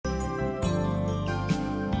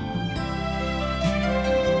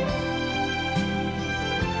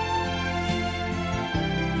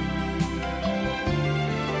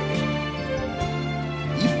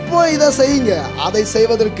இதை செய்யுங்க. அதை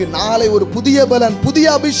செய்வதற்கு நாளை ஒரு புதிய பலன், புதிய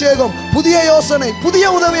அபிஷேகம், புதிய யோசனை, புதிய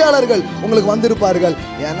உதவியாளர்கள் உங்களுக்கு வந்திருப்பார்கள்.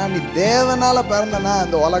 ஏன்னா நீ தேவனால பிறந்தனா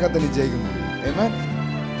அந்த உலகத்தை நீ ஜெயிக்க முடியும். ஆமென்.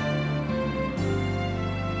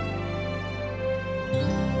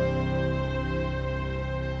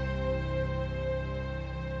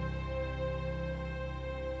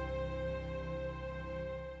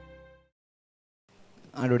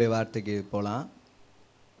 ஆண்டவருடைய வார்த்தைக்கு போகலாம்.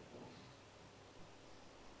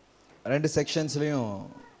 2 செக்ஷன்ஸ்லையும்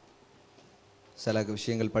சில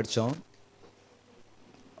விஷயங்கள் படித்தோம்.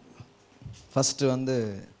 ஃபஸ்ட்டு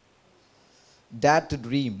டேர் டு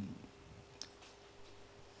ட்ரீம்,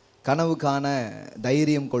 கனவுக்கான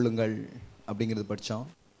தைரியம் கொள்ளுங்கள் அப்படிங்கிறது படித்தோம்.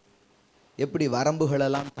 எப்படி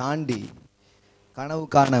வரம்புகளெல்லாம் தாண்டி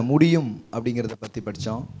கனவுக்கான முடியும் அப்படிங்கிறத பற்றி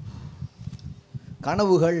படித்தோம்.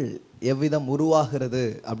 கனவுகள் எவ்விதம் உருவாகிறது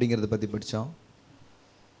அப்படிங்கிறத பற்றி படித்தோம்.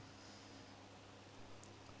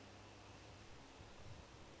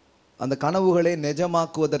 அந்த கனவுகளை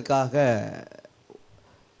நிஜமாக்குவதற்காக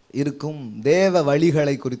இருக்கும் தேவ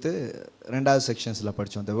வழிகளை குறித்து 2வது செக்ஷன்ஸில்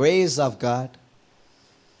படித்தோம். The ways of God,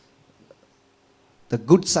 the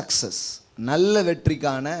good success, நல்ல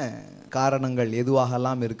வெற்றிக்கான காரணங்கள்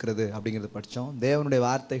எதுவாகலாம் இருக்கிறது அப்படிங்கிறத படித்தோம். தேவனுடைய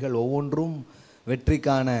வார்த்தைகள் ஒவ்வொன்றும்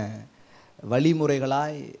வெற்றிக்கான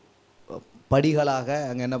வழிமுறைகளாய், படிகளாக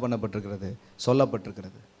அங்கே என்ன பண்ணப்பட்டிருக்கிறது,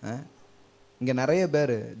 சொல்லப்பட்டிருக்கிறது. இங்கே நிறைய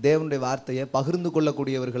பேர் தேவனுடைய வார்த்தையை பகிர்ந்து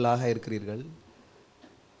கொள்ளக்கூடியவர்களாக இருக்கிறீர்கள்.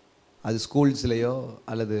 அது ஸ்கூல்ஸ்லேயோ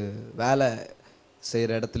அல்லது வேலை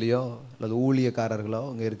செய்கிற இடத்துலையோ அல்லது ஊழியக்காரர்களோ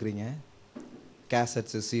அங்கே இருக்கிறீங்க.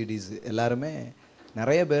 கேசட்ஸு, சிடிஸு எல்லாருமே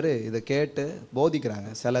நிறைய பேர் இதை கேட்டு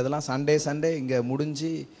போதிக்கிறாங்க. சில இதெல்லாம் சண்டே இங்கே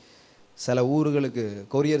முடிஞ்சு சில ஊர்களுக்கு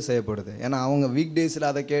கொரியர் செய்யப்படுது. ஏன்னா அவங்க வீக்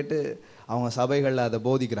டேஸில் அதை கேட்டு அவங்க சபைகளில் அதை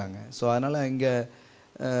போதிக்கிறாங்க. ஸோ அதனால் இங்கே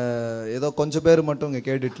ஏதோ கொஞ்சம் பேர் மட்டும் இங்கே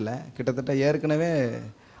கேட்டுட்டல, கிட்டத்தட்ட ஏற்கனவே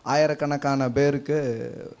ஆயிரக்கணக்கான பேருக்கு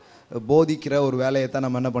போதிக்கிற ஒரு வேலையை தான்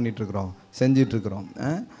நம்ம என்ன பண்ணிகிட்ருக்குறோம், செஞ்சிட்ருக்குறோம்.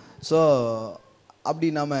 ஸோ அப்படி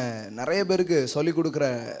நம்ம நிறைய பேருக்கு சொல்லிக் கொடுக்குற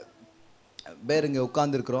பேர் இங்கே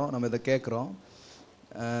உட்காந்துருக்குறோம். நம்ம இதை கேட்குறோம்.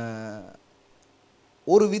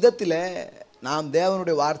 ஒரு விதத்தில் நாம்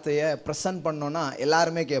தேவனுடைய வார்த்தையை ப்ரெசன்ட் பண்ணோன்னா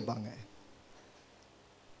எல்லாருமே கேட்பாங்க.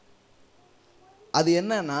 அது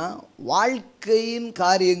என்னன்னா, வாழ்க்கையின்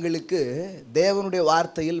காரியங்களுக்கு தேவனுடைய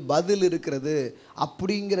வார்த்தையில் பதில் இருக்கிறது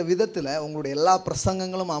அப்படிங்கிற விதத்தில் உங்களுடைய எல்லா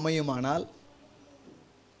பிரசங்கங்களும் அமையுமானால்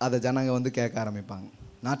அதை ஜனங்க கேட்க ஆரம்பிப்பாங்க.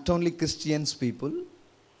 நாட் ஓன்லி கிறிஸ்டியன்ஸ் பீப்புள்,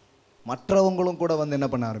 மற்றவங்களும் கூட என்ன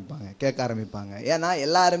பண்ண ஆரம்பிப்பாங்க, கேட்க ஆரம்பிப்பாங்க. ஏன்னா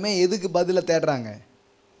எல்லாருமே எதுக்கு பதிலை தேடுறாங்க?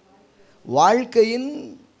 வாழ்க்கையின்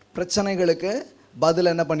பிரச்சனைகளுக்கு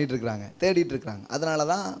பதில் என்ன பண்ணிட்டு இருக்கிறாங்க, தேடிட்டு இருக்கிறாங்க. அதனால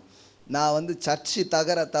தான் நான் சர்ச்சு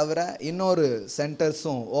தவிர இன்னொரு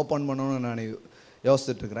சென்டர்ஸும் ஓப்பன் பண்ணணும்னு நான்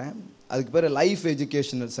யோசிச்சுட்ருக்கிறேன். அதுக்கு பேர் லைஃப்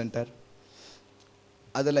எஜுகேஷனல் சென்டர்.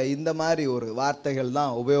 அதில் இந்த மாதிரி ஒரு வார்த்தைகள்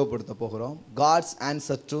தான் உபயோகப்படுத்த போகிறோம். God's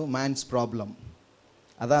answer to mens problem,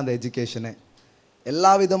 அதான் அந்த எஜுகேஷனு.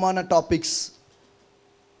 எல்லா விதமான டாபிக்ஸ்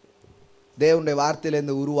தேவனுடைய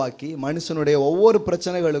வார்த்தையிலேருந்து உருவாக்கி மனுஷனுடைய ஒவ்வொரு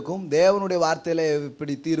பிரச்சனைகளுக்கும் தேவனுடைய வார்த்தையில்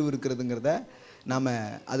எப்படி தீர்வு இருக்கிறதுங்கிறத நம்ம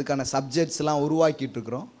அதுக்கான சப்ஜெக்ட்ஸ்லாம் உருவாக்கிட்டு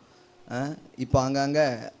இருக்கிறோம். இப்போ அங்கங்கே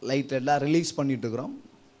லைட்டெல்லாம் ரிலீஸ் பண்ணிகிட்ருக்குறோம்.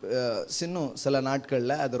 இன்னும் சில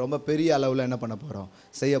நாட்களில் அது ரொம்ப பெரிய அளவில் என்ன பண்ண போகிறோம்,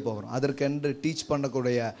 செய்ய போகிறோம். அதற்கென்று டீச்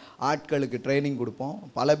பண்ணக்கூடிய ஆட்களுக்கு ட்ரைனிங் கொடுப்போம்.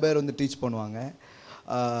 பல பேர் டீச் பண்ணுவாங்க,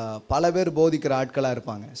 பல பேர் போதிக்கிற ஆட்களாக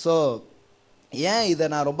இருப்பாங்க. ஸோ ஏன் இதை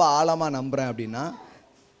நான் ரொம்ப ஆழமாக நம்புகிறேன் அப்படின்னா,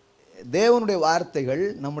 தேவனுடைய வார்த்தைகள்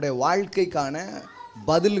நம்முடைய வாழ்க்கைக்கான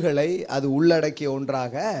பதில்களை அது உள்ளடக்கிய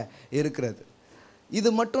ஒன்றாக இருக்கிறது.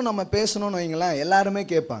 இது மட்டும் நம்ம பேசணும்னு வைங்களேன், எல்லாருமே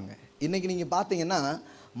கேட்பாங்க. இன்றைக்கி நீங்கள் பார்த்தீங்கன்னா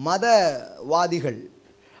மதவாதிகள்,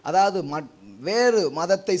 அதாவது வேறு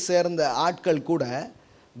மதத்தை சேர்ந்த ஆட்கள் கூட,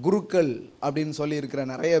 குருக்கள் அப்படின்னு சொல்லியிருக்கிற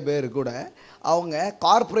நிறைய பேர் கூட அவங்க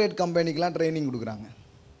கார்ப்பரேட் கம்பெனிக்கெலாம் ட்ரைனிங் கொடுக்குறாங்க.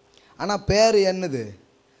 ஆனால் பேர் என்னது,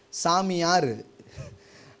 சாமி யார்?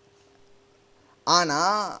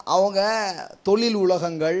 ஆனால் அவங்க தொழில்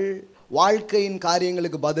உலகங்கள், வாழ்க்கையின்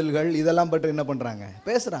காரியங்களுக்கு பதில்கள் இதெல்லாம் பற்றி என்ன பண்ணுறாங்க,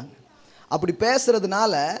 பேசுகிறாங்க. அப்படி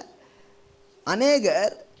பேசுகிறதுனால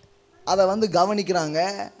அநேகர் அதை கவனிக்கிறாங்க,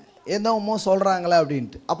 என்னமோ சொல்கிறாங்களே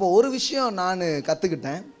அப்படின்ட்டு. அப்போ ஒரு விஷயம் நான்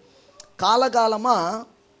கற்றுக்கிட்டேன். காலகாலமாக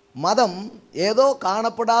மதம் ஏதோ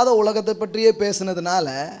காணப்படாத உலகத்தை பற்றியே பேசுனதுனால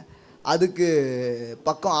அதுக்கு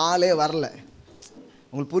பக்கம் ஆளே வரல.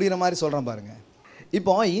 உங்களுக்கு புரிகிற மாதிரி சொல்கிறேன் பாருங்கள்.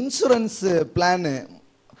 இப்போ இன்சூரன்ஸ் பிளான்னு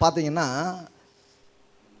பார்த்தீங்கன்னா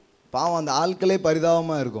பாவம் அந்த ஆட்களே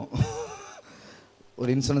பரிதாபமாக இருக்கும்.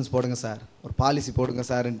 ஒரு இன்சூரன்ஸ் போடுங்க சார், ஒரு பாலிசி போடுங்க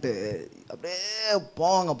சார்ன்ட்டு அப்படியே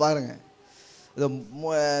போவாங்க பாருங்கள். இது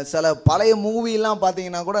சில பழைய மூவிலாம்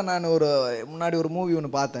பார்த்தீங்கன்னா கூட, நான் முன்னாடி ஒரு மூவி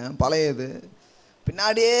ஒன்று பார்த்தேன், பழையது,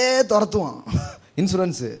 பின்னாடியே துரத்துவான்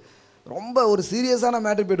இன்சூரன்ஸு. ரொம்ப ஒரு சீரியஸான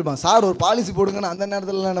மேட்டர் போயிட்டுப்பான். சார் ஒரு பாலிசி போடுங்கன்னு அந்த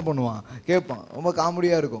நேரத்துலலாம் என்ன பண்ணுவான், கேட்பான். ரொம்ப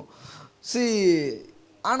காமெடியாக இருக்கும்.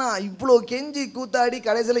 ஆனால் இவ்வளோ கெஞ்சி கூத்தாடி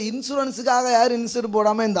கடைசியில் இன்சூரன்ஸுக்காக யார் இன்சூரன்ஸ்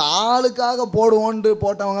போடாமல் இந்த ஆளுக்காக போடுவோன்ட்டு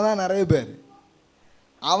போட்டவங்க தான் நிறைய பேர்.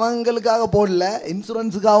 அவங்களுக்காக போடல,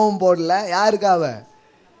 இன்சூரன்ஸுக்காகவும் போடல, யாருக்காக?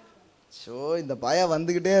 ஸோ இந்த பயம்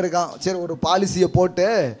வந்துக்கிட்டே இருக்கான், சரி ஒரு பாலிசியை போட்டு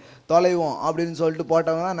தொலைவோம் அப்படின்னு சொல்லிட்டு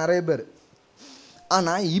போட்டவங்க தான் நிறைய பேர்.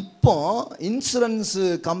 ஆனால் இப்போ இன்சூரன்ஸு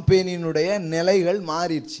கம்பெனியினுடைய நிலைகள்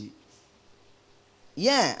மாறிடுச்சு.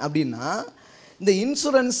 ஏன் அப்படின்னா, இந்த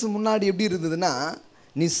இன்சூரன்ஸ் முன்னாடி எப்படி இருந்ததுன்னா,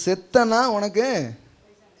 நீ செத்தனா உனக்கு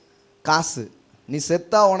காசு, நீ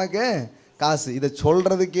செத்தா உனக்கு காசு. இதை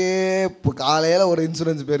சொல்கிறதுக்கே இப்போ காலையில் ஒரு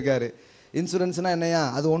இன்சூரன்ஸ் போயிருக்காரு. இன்சூரன்ஸ்னால் என்னையா?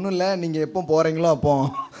 அது ஒன்றும் இல்லை, நீங்கள் எப்போ போகிறீங்களோ அப்போ.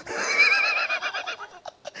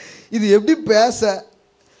 இது எப்படி பேச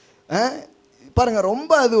பாருங்கள்,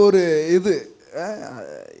 ரொம்ப அது ஒரு இது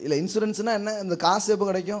இல்லை. இன்சூரன்ஸ்னால் என்ன? இந்த காசு எப்போ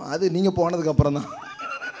கிடைக்கும்? அது நீங்கள் போனதுக்கப்புறம் தான்.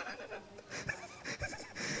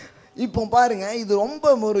 இப்போ பாருங்க, இது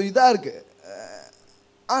ரொம்ப ஒரு இதாக இருக்குது.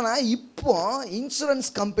 ஆனால் இப்போ இன்சூரன்ஸ்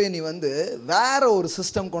கம்பெனி வேற ஒரு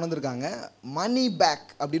சிஸ்டம் கொண்டு வந்திருக்காங்க. மணி பேக்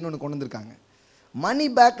அப்படின்னு ஒன்று கொண்டு வந்திருக்காங்க. மணி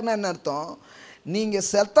பேக்னா என்ன அர்த்தம்? நீங்கள்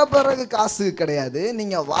செத்த பிறகு காசு கிடையாது,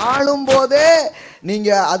 நீங்கள் வாழும்போதே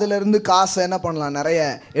நீங்கள் அதிலிருந்து காசை என்ன பண்ணலாம், நிறைய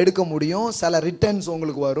எடுக்க முடியும். சில ரிட்டர்ன்ஸ்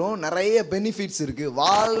உங்களுக்கு வரும், நிறைய பெனிஃபிட்ஸ் இருக்குது.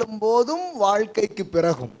 வாழும்போதும் வாழ்க்கைக்கு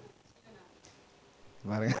பிறகும்.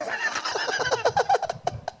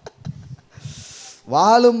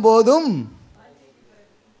 வாழும்போதும்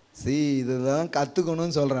இதுதான்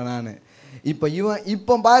கற்றுக்கணும்னு சொல்கிறேன் நான்.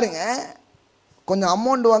 இப்போ பாருங்க, கொஞ்சம்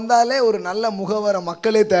அமௌண்ட் வந்தாலே ஒரு நல்ல முகவரை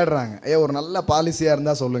மக்களே தேடுறாங்க. ஒரு நல்ல பாலிசியாக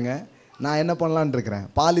இருந்தால் சொல்லுங்கள், நான் என்ன பண்ணலான் இருக்கிறேன்,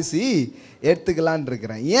 பாலிசி எடுத்துக்கலான்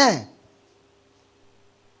இருக்கிறேன்.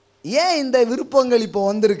 ஏன் இந்த விருப்பங்கள் இப்போ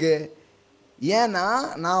வந்திருக்கு? ஏன்னா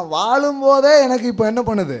நான் வாழும்போதே எனக்கு இப்போ என்ன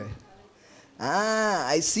பண்ணுது,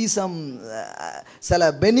 ஐ சி சம்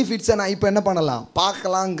சில பெனிஃபிட்ஸை நான் இப்போ என்ன பண்ணலாம்,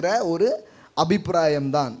 பார்க்கலாங்கிற ஒரு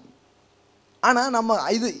அபிப்பிராயம்தான். ஆனால் நம்ம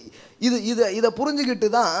இதை புரிஞ்சுக்கிட்டு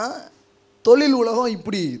தான் தொழில் உலகம்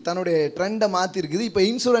இப்படி தன்னுடைய ட்ரெண்டை மாற்றிருக்குது. இப்போ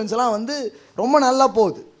இன்சூரன்ஸ்லாம் ரொம்ப நல்லா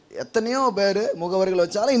போகுது. எத்தனையோ பேர் முகவர்கள்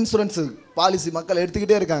வச்சாலும் இன்சூரன்ஸ் பாலிசி மக்கள்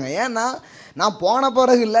எடுத்துக்கிட்டே இருக்காங்க. ஏன்னா நான் போன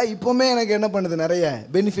பிறகு இல்லை, இப்போவுமே எனக்கு என்ன பண்ணுது, நிறைய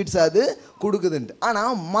பெனிஃபிட்ஸ் அது கொடுக்குதுன்ட்டு.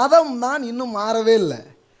 ஆனால் மதம் தான் இன்னும் மாறவே இல்லை.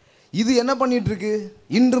 இது என்ன பண்ணிகிட்ருக்கு,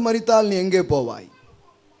 இன்று மரித்தால் நீ எங்கே போவாய்,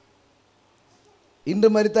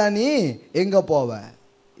 இன்று மரித்தா நீ எங்கே போவ,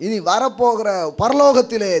 இனி வரப்போகிற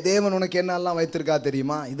பரலோகத்திலே தேவன் உனக்கு என்னெல்லாம் வைத்திருக்கா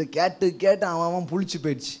தெரியுமா? இது கேட்டு கேட்டு அவன் புளிச்சு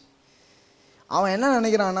போயிடுச்சு. அவன் என்ன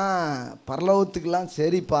நினைக்கிறான்னா, பரலோகத்துக்கெல்லாம்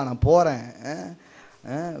சரிப்பா நான் போகிறேன்,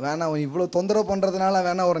 வேணா அவன் இவ்வளோ தொந்தரவு பண்ணுறதுனால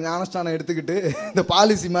வேணா ஒரு ஞானஸ்தானம் எடுத்துக்கிட்டு, இந்த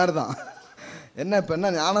பாலிசி மாதிரி தான் என்ன இப்போ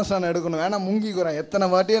என்ன ஞானஸ்தானம் எடுக்கணும், வேணா முங்கிக்கிறேன், எத்தனை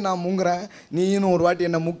வாட்டியே நான் முங்குறேன், நீனும் ஒரு வாட்டி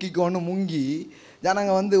என்னை முக்கிக்கோன்னு முங்கி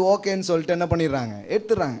ஜனங்க ஓகேன்னு சொல்லிட்டு என்ன பண்ணிடுறாங்க,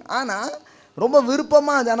 எடுத்துடுறாங்க. ஆனால் ரொம்ப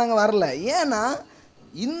விருப்பமாக ஜனங்க வரல. ஏன்னா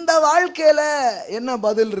இந்த வாழ்க்கையில் என்ன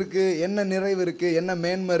பதில் இருக்குது, என்ன நிறைவு இருக்குது, என்ன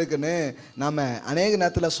மேன்மை இருக்குன்னு நம்ம அநேக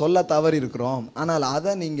நேரத்தில் சொல்ல தவறி இருக்கிறோம். ஆனால்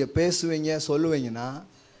அதை நீங்கள் பேசுவீங்க சொல்லுவீங்கன்னா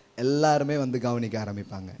எல்லாருமே கவனிக்க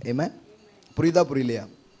ஆரம்பிப்பாங்க. ஏமா புரியுதா புரியலையா?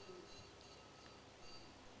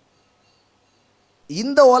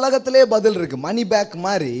 இந்த உலகத்திலே பதில் இருக்கு. மணி பேக்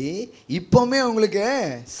மாதிரி இப்போவுமே உங்களுக்கு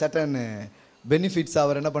சட்டன் பெனிஃபிட்ஸ்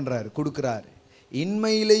அவர் என்ன பண்ணுறாரு, கொடுக்குறாரு.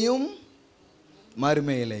 இன்மையிலையும்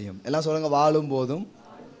மறுமையிலையும். எல்லாம் சொல்லுங்க, வாழும் போதும்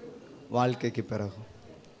வாழ்க்கைக்கு பிறகும்.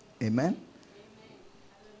 ஆமென்.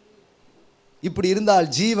 இப்படி இருந்தால்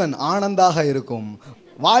ஜீவன் ஆனந்தாக இருக்கும்,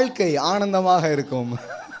 வாழ்க்கை ஆனந்தமாக இருக்கும்.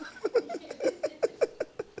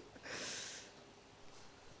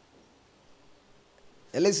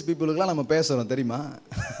 எல்ஐசி பீப்புளுக்கெலாம் நம்ம பேசுகிறோம் தெரியுமா?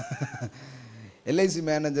 எல்ஐசி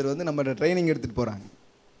மேனேஜர் நம்மகிட்ட ட்ரைனிங் எடுத்துகிட்டு போகிறாங்க.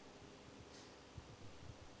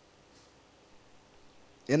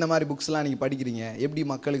 என்ன மாதிரி புக்ஸ்லாம் நீங்கள் படிக்கிறீங்க, எப்படி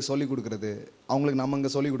மக்களுக்கு சொல்லிக் கொடுக்குறது, அவங்களுக்கு நம்ம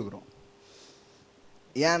இங்கே சொல்லிக் கொடுக்குறோம்.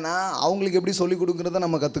 ஏன்னா அவங்களுக்கு எப்படி சொல்லிக் கொடுக்குறத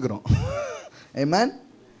நம்ம கற்றுக்குறோம். ஆமென்.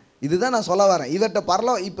 இதுதான் நான் சொல்ல வரேன்.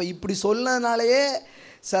 இவர்கிட்ட இப்போ இப்படி சொன்னதுனாலேயே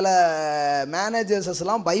சில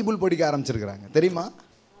மேனேஜர்ஸஸ்லாம் பைபிள் படிக்க ஆரம்பிச்சிருக்கிறாங்க தெரியுமா?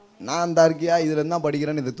 நான் அந்த இருக்கியா இதில் தான்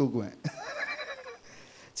படிக்கிறேன்னு இதை தூக்குவேன்.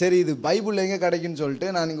 சரி, இது பைபிள் எங்கே கிடைக்குன்னு சொல்லிட்டு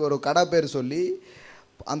நான் இங்கே ஒரு கடை பேர் சொல்லி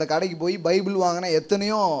அந்த கடைக்கு போய் பைபிள் வாங்கினா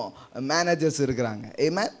எத்தனையோ மேனேஜர்ஸ் இருக்கிறாங்க.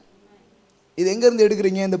 ஆமென். இது எங்கேருந்து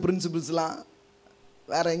எடுக்கிறீங்க இந்த பிரின்சிபிள்ஸ்லாம்?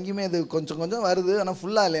 வேறு எங்கேயுமே இது கொஞ்சம் கொஞ்சம் வருது, ஆனால்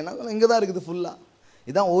ஃபுல்லாக இல்லைன்னா இங்கே தான் இருக்குது ஃபுல்லாக.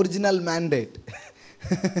 இதுதான் ஒரிஜினல் மேண்டேட்.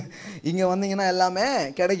 இங்கே வந்தீங்கன்னா எல்லாமே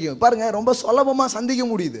கிடைக்கும். பாருங்கள், ரொம்ப சுலபமாக சந்திக்க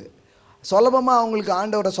முடியுது, சுலபமாக அவங்களுக்கு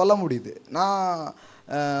ஆண்டவரை சொல்ல முடியுது. நான்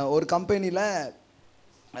ஒரு கம்பெனியில்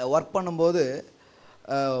ஒர்க் பண்ணும்போது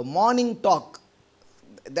மார்னிங் டாக்,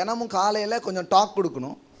 தினமும் காலையில் கொஞ்சம் டாக்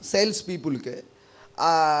கொடுக்கணும். சேல்ஸ் பீப்புளுக்கு.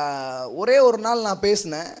 ஒரே ஒரு நாள் நான்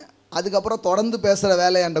பேசினேன், அதுக்கப்புறம் தொடர்ந்து பேசுகிற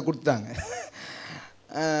வேலையை என்கிட்ட கொடுத்துட்டாங்க.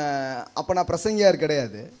 அப்போ நான் பிரசங்கியார்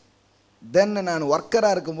கிடையாது. தென் நான்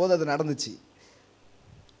ஒர்க்கராக இருக்கும்போது அது நடந்துச்சு.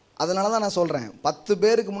 அதனால தான் நான் சொல்கிறேன், 10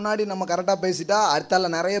 பேருக்கு முன்னாடி நம்ம கரெக்டாக பேசிட்டா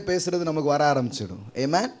அடுத்தால நிறைய பேசுகிறது நமக்கு வர ஆரம்பிச்சிடும்.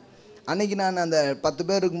 ஏமே அன்றைக்கி நான் அந்த 10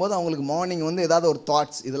 பேர் இருக்கும்போது அவங்களுக்கு மார்னிங் வந்து ஏதாவது ஒரு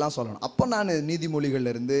தாட்ஸ் இதெல்லாம் சொல்லணும். அப்போ நான்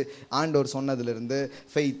நீதிமொழிகள்லேருந்து, ஆண்டவர் சொன்னதுலேருந்து,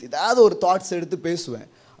 ஃபெய்த், ஏதாவது ஒரு தாட்ஸ் எடுத்து பேசுவேன்.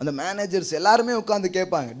 அந்த மேனேஜர்ஸ் எல்லாருமே உட்காந்து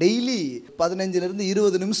கேட்பாங்க. டெய்லி 15லேருந்து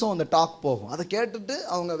 20 நிமிஷம் அந்த டாக் போகும். அதை கேட்டுட்டு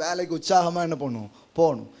அவங்க வேலைக்கு உற்சாகமாக என்ன பண்ணுவோம்,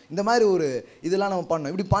 போகணும். இந்த மாதிரி ஒரு இதெல்லாம் நம்ம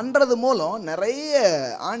பண்ணோம். இப்படி பண்ணுறது மூலம் நிறைய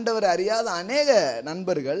ஆண்டவர் அறியாத அநேக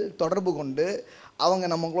நண்பர்கள் தொடர்பு கொண்டு அவங்க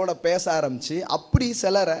நம்மளோட பேச ஆரம்பித்து அப்படி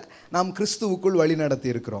சிலரை நாம் கிறிஸ்துவுக்குள் வழி நடத்தி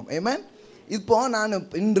இருக்கிறோம். ஏமேன். இப்போ நான்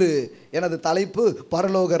இன்று எனது தலைப்பு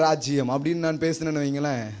பரலோக ராஜ்யம் அப்படின்னு நான் பேசினேன்னு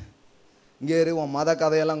வைங்களேன், இங்கே உன் மத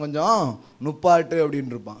கதையெல்லாம் கொஞ்சம் நுப்பாட்டு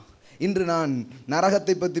அப்படின்னு இருப்பான். இன்று நான்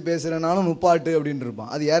நரகத்தை பற்றி பேசுகிறேனாலும் நுப்பாட்டு அப்படின்னு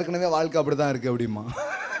இருப்பான். அது ஏற்கனவே வாழ்க்கை அப்படி தான் இருக்குது அப்படிமா.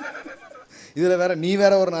 இதில் வேற நீ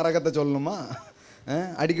வேற ஒரு நரகத்தை சொல்லணுமா?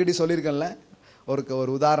 அடிக்கடி சொல்லியிருக்கேன்ல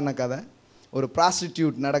ஒரு உதாரண கதை. ஒரு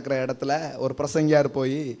ப்ராஸ்டிடியூட் நடக்கிற இடத்துல ஒரு பிரசங்கியார்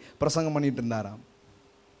போய் பிரசங்கம் பண்ணிட்டு இருந்தாராம்.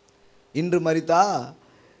 இன்று மரித்தா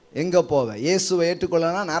எங்கே போவேன், இயேசுவை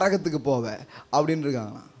ஏற்றுக்கொள்ளனா நரகத்துக்கு போவேன் அப்படின்னு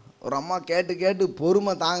இருக்காங்களாம். ஒரு அம்மா கேட்டு கேட்டு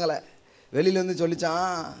பொறுமை தாங்கலை, வெளியில் வந்து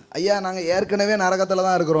சொல்லிச்சான், ஐயா நாங்கள் ஏற்கனவே நரகத்தில்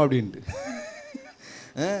தான் இருக்கிறோம் அப்படின்ட்டு.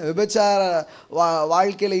 விபச்சார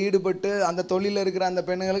வாழ்க்கையில் ஈடுபட்டு அந்த தொழிலில் இருக்கிற அந்த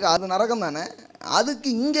பெண்ணுங்களுக்கு அது நரகம் தானே, அதுக்கு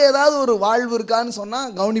இங்கே ஏதாவது ஒரு வாழ்வு இருக்கான்னு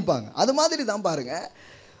சொன்னால் கவனிப்பாங்க. அது மாதிரி தான் பாருங்கள்,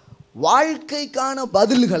 வாழ்க்கைக்கான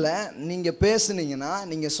பதில்களை நீங்கள் பேசுனீங்கன்னா,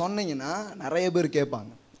 நீங்கள் சொன்னீங்கன்னா நிறைய பேர்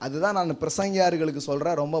கேட்பாங்க. அதுதான் நான் பிரசங்கியார்களுக்கு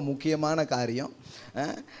சொல்கிற ரொம்ப முக்கியமான காரியம்.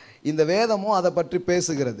 இந்த வேதமும் அதை பற்றி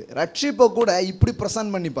பேசுகிறது. ரட்சிப்பை கூட இப்படி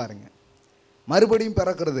ப்ரெசன்ட் பண்ணி பாருங்கள், மறுபடியும்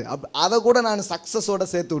பிறக்கிறது அதை கூட நான்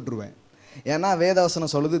சக்ஸஸோடு சேர்த்து விட்டுருவேன். ஏன்னா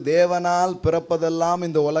வேதவசனம் சொல்லுது, தேவனால் பிறப்பதெல்லாம்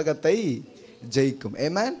இந்த உலகத்தை ஜெயிக்கும்.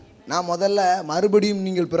 ஏமேன். நான் முதல்ல மறுபடியும்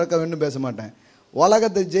நீங்கள் பிறக்க வேண்டும் பேச மாட்டேன்.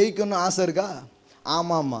 உலகத்தை ஜெயிக்கணும்னு ஆசை இருக்கா?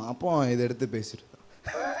 ஆமாம்மா, அப்போ இதை எடுத்து பேசிருக்கோம்.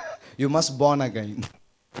 You must born again.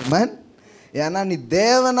 ஏமேன். ஏன்னா நீ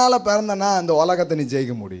தேவனால் பிறந்தனா அந்த உலகத்தை நீ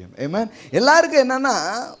ஜெயிக்க முடியும். ஏமேன். எல்லாருக்கும் என்னென்னா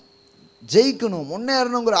ஜெயிக்கணும்,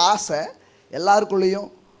 முன்னேறணுங்கிற ஆசை எல்லாருக்குள்ளேயும்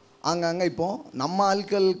அங்கங்கே இப்போ நம்ம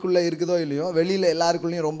ஆட்களுக்குள்ளே இருக்குதோ இல்லையோ வெளியில்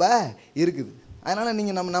எல்லாருக்குள்ளேயும் ரொம்ப இருக்குது. அதனால்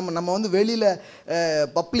நீங்கள் நம்ம வந்து வெளியில்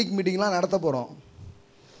பப்ளிக் மீட்டிங்லாம் நடத்த போகிறோம்,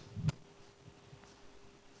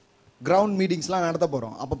 கிரவுண்ட் மீட்டிங்ஸ்லாம் நடத்த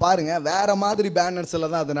போகிறோம். அப்போ பாருங்கள், வேறு மாதிரி பேனர்ஸில்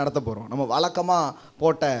தான் அதை நடத்த போகிறோம். நம்ம வழக்கமாக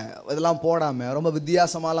போட்ட இதெல்லாம் போடாமல் ரொம்ப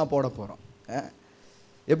வித்தியாசமாலாம் போட போகிறோம்.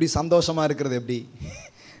 எப்படி சந்தோஷமாக இருக்கிறது, எப்படி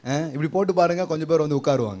இப்படி போட்டு பாருங்கள், கொஞ்சம் பேர் வந்து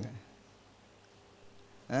உட்காருவாங்க.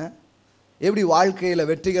 எப்படி வாழ்க்கையில்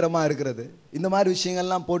வெற்றிகரமாக இருக்கிறது, இந்த மாதிரி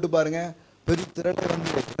விஷயங்கள்லாம் போட்டு பாருங்கள், பெரிய திரளை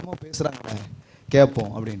வந்து என்னமோ பேசுகிறாங்க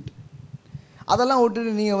கேட்போம் அப்படின்ட்டு. அதெல்லாம்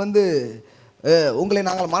விட்டுட்டு நீங்கள் வந்து உங்களை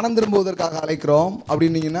நாங்கள் மனம் திரும்புவதற்காக அழைக்கிறோம்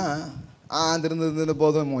அப்படின்னீங்கன்னா, திருந்த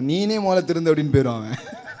போதும் நீனே முதல்ல திருந்து அப்படின்னு போயிடுவாங்க.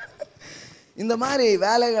 இந்த மாதிரி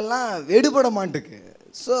வேலைகள்லாம் எடுபட மாட்டுக்கு.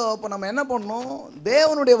 ஸோ இப்போ நம்ம என்ன பண்ணணும்,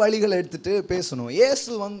 தேவனுடைய வழிகளை எடுத்துகிட்டு பேசணும்.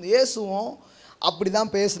 இயேசுவும் அப்படி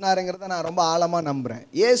தான் பேசினாருங்கிறத நான் ரொம்ப ஆழமாக நம்புகிறேன்.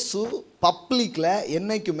 இயேசு பப்ளிக்கில்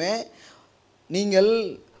என்றைக்குமே நீங்கள்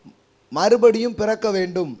மறுபடியும் பிறக்க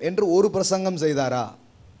வேண்டும் என்று ஒரு பிரசங்கம் செய்தாரா?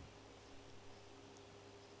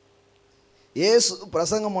 இயேசு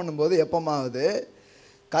பிரசங்கம் பண்ணும்போது எப்பமாவது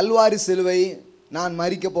கல்வாரி சிலுவை நான்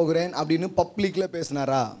மரிக்க போகிறேன் அப்படின்னு பப்ளிக்கில்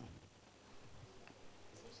பேசினாரா?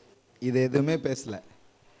 இது எதுவுமே பேசல.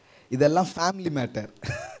 இதெல்லாம் ஃபேமிலி மேட்டர்.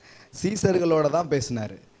 சீசர்களோட தான்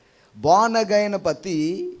பேசினார். பார்ன் அகைனை பற்றி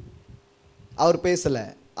அவர் பேசலை,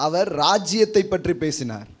 அவர் ராஜ்யத்தை பற்றி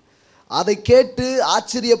பேசினார். அதை கேட்டு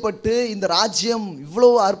ஆச்சரியப்பட்டு, இந்த ராஜ்யம் இவ்வளோ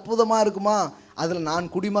அற்புதமாக இருக்குமா, அதில் நான்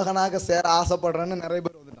குடிமகனாக சேர ஆசைப்படுறேன்னு நிறைய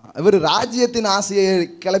பேர் வந்துட்டான். இவர் ராஜ்யத்தின் ஆசையை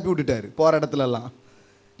கிளப்பி விட்டுட்டார். போகிற இடத்துலலாம்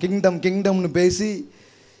கிங்டம்னு பேசி,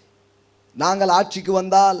 நாங்கள் ஆட்சிக்கு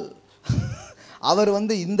வந்தால் அவர்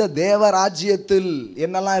வந்து இந்த தேவ ராஜ்யத்தில்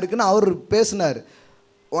என்னெல்லாம் இருக்குன்னு அவர் பேசினார்.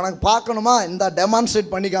 உனக்கு பார்க்கணுமா, இந்த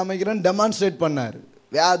டெமான்ஸ்ட்ரேட் பண்ணி காமிக்கிறேன்னு டெமான்ஸ்ட்ரேட் பண்ணார்.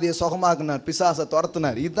 வியாதியை சுகமாக்குனார், பிசாசை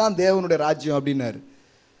துரத்துனார். இதுதான் தேவனுடைய ராஜ்யம் அப்படின்னாரு.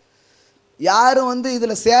 யாரும் வந்து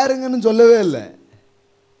இதில் சேருங்கன்னு சொல்லவே இல்லை.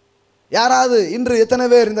 யாராவது இன்று எத்தனை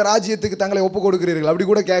பேர் இந்த ராஜ்யத்துக்கு தங்களை ஒப்பு கொடுக்கிறீர்கள் அப்படி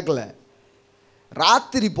கூட கேட்கல.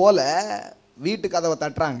 ராத்திரி போல் வீட்டு கதவை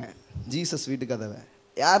தட்டுறாங்க, ஜீசஸ் வீட்டு கதவை.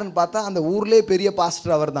 யாருன்னு பார்த்தா அந்த ஊர்லேயே பெரிய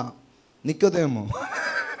பாஸ்டர் அவர் தான், நிக்கோதேமு.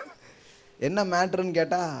 என்ன மேட்ருன்னு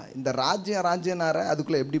கேட்டால், இந்த ராஜ்யனார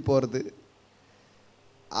அதுக்குள்ளே எப்படி போகிறது?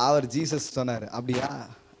 அவர் ஜீசஸ் சொன்னார், அப்படியா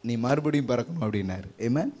நீ மறுபடியும் பிறக்கணும் அப்படின்னாரு.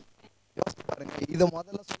 ஏமே யோசிச்சு பாருங்க, இதை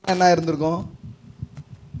முதல்ல சொன்ன என்ன இருந்திருக்கும்?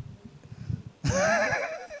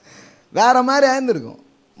 வேற மாதிரி ஆயிருந்திருக்கும்.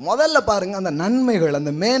 முதல்ல பாருங்க, அந்த நன்மைகள்,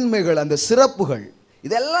 அந்த மேன்மைகள், அந்த சிறப்புகள்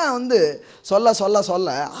இதெல்லாம் வந்து சொல்ல சொல்ல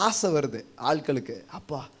சொல்ல ஆசை வருது ஆட்களுக்கு.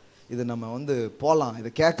 அப்பா இது நம்ம வந்து போகலாம், இதை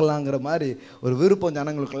கேட்கலாங்கிற மாதிரி ஒரு விருப்பம்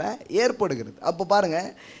ஜனங்களுக்குள்ள ஏற்படுகிறது. அப்போ பாருங்க,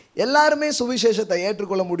 எல்லாருமே சுவிசேஷத்தை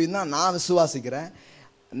ஏற்றுக்கொள்ள முடியும் தான் நான் விசுவாசிக்கிறேன்.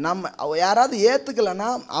 நம்ம யாராவது ஏற்றுக்கலைன்னா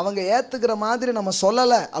அவங்க ஏற்றுக்கிற மாதிரி நம்ம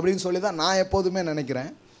சொல்லலை அப்படின்னு சொல்லி தான் நான் எப்போதுமே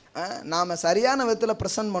நினைக்கிறேன். நாம் சரியான விதத்தில்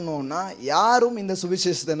ப்ரெசன்ட் பண்ணுவோம்னா யாரும் இந்த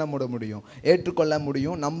சுவிசேஷத்தை என்ன பண்ண முடியும், ஏற்றுக்கொள்ள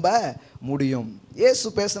முடியும், நம்ப முடியும். இயேசு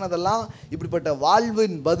பேசினதெல்லாம் இப்படிப்பட்ட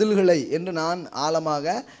வாழ்வின் பதில்களை என்று நான்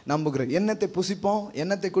ஆழமாக நம்புகிறேன். எண்ணத்தை புசிப்போம்,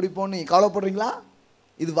 எண்ணத்தை குடிப்போம்னு கவலைப்படுறீங்களா?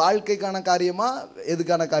 இது வாழ்க்கைக்கான காரியமா,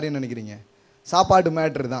 எதுக்கான காரியம் நினைக்கிறீங்க? சாப்பாட்டு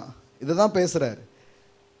மேட்ரு தான். இதை தான் பேசுகிறார்.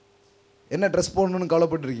 என்ன ட்ரெஸ் போடணும்னு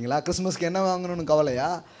கவலைப்பட்டுருக்கீங்களா? கிறிஸ்மஸ்க்கு என்ன வாங்கணும்னு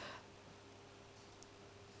கவலையா?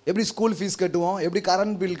 எப்படி ஸ்கூல் ஃபீஸ் கட்டுவோம், எப்படி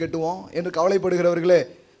கரண்ட் பில் கட்டுவோம் என்று கவலைப்படுகிறவர்களே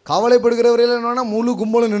என்னன்னா முழு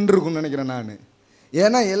கும்பலும் நின்றுருக்குன்னு நினைக்கிறேன் நான்.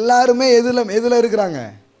 ஏன்னா எல்லாருமே எதில் இருக்கிறாங்க?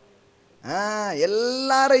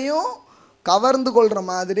 எல்லாரையும் கவர்ந்து கொள்கிற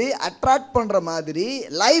மாதிரி, அட்ராக்ட் பண்ணுற மாதிரி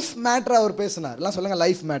லைஃப் மேட்டர் அவர் பேசினார். எல்லாம் சொல்லுங்க,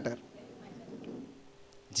 life matter.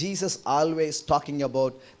 Jesus always talking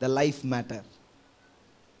about the life matter.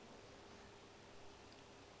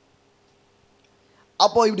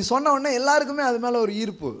 அப்போ இப்படி சொன்ன உடனே எல்லாருக்குமே அது மேலே ஒரு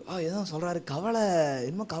ஈர்ப்பு. எதுவும் சொல்கிறாரு, கவலை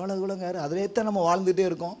இன்னும் கவலை கூடங்காரு, அதிலே தான் நம்ம வாழ்ந்துகிட்டே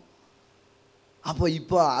இருக்கோம். அப்போ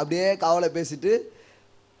இப்போ அப்படியே கவலை பேசிட்டு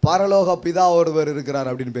பரலோக பிதா ஒருவர் இருக்கிறார்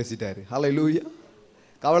அப்படின்னு பேசிட்டாரு. ஹல்லேலூயா.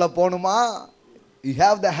 கவலை போகணுமா? You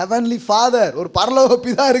have the heavenly father. ஒரு பரலோக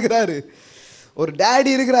பிதா இருக்கிறாரு, ஒரு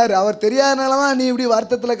டேடி இருக்கிறாரு. அவர் தெரியாதனாலதான் நீ இப்படி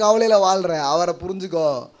வருத்தத்தில் கவலையில் வாழ்கிற. அவரை புரிஞ்சுக்கோ,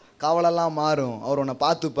 கவலைலாம் மாறும். அவர் உன்னை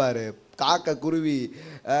பார்த்துப்பாரு. காக்கை, குருவி,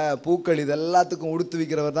 பூக்கள் இது எல்லாத்துக்கும் உடுத்து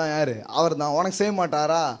வைக்கிறவர் தான் யார்? அவர் தான். உனக்கு செய்ய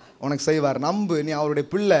மாட்டாரா? உனக்கு செய்வார். நம்பு, நீ அவருடைய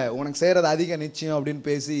பிள்ளை, உனக்கு செய்கிறது அதிக நிச்சயம் அப்படின்னு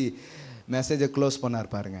பேசி மெசேஜை க்ளோஸ்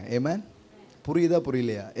பண்ணார் பாருங்க. ஏமேன். புரியுதா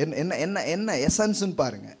புரியலையா? என்ன என்ன என்ன எசன்ஸ்ன்னு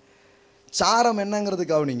பாருங்க. சாரம் என்னங்கிறது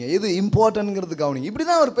கவனிங்க, இது இம்பார்ட்டன்ட்ங்கிறது கவனிங்க. இப்படி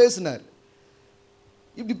தான் அவர் பேசினார்.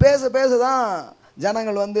 இப்படி பேச பேச தான்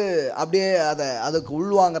ஜனங்கள் வந்து அப்படியே அதுக்கு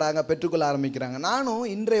உள்வாங்கிறாங்க, பெற்றுக்கொள்ள ஆரம்பிக்கிறாங்க. நானும்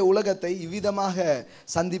இன்றைய உலகத்தை இவ்விதமாக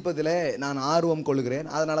சந்திப்பதில் நான் ஆர்வம் கொள்கிறேன்.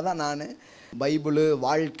 அதனால தான் நான் பைபிள்,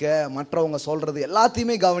 வாழ்க்கை, மற்றவங்க சொல்கிறது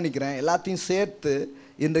எல்லாத்தையுமே கவனிக்கிறேன். எல்லாத்தையும் சேர்த்து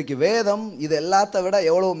இன்றைக்கு வேதம் இது எல்லாத்த விட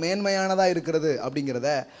எவ்வளோ மேன்மையானதாக இருக்கிறது அப்படிங்கிறத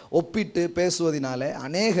ஒப்பிட்டு பேசுவதனால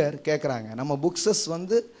அநேகர் கேட்குறாங்க. நம்ம புக்ஸஸ்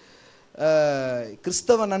வந்து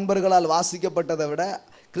கிறிஸ்தவ நண்பர்களால் வாசிக்கப்பட்டதை விட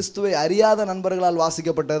கிறிஸ்துவை அறியாத நண்பர்களால்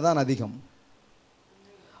வாசிக்கப்பட்டது தான் அதிகம்.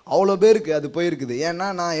 அவ்வளோ பேருக்கு அது போயிருக்குது. ஏன்னா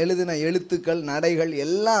நான் எழுதின எழுத்துக்கள், நடைகள்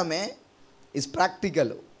எல்லாமே இஸ்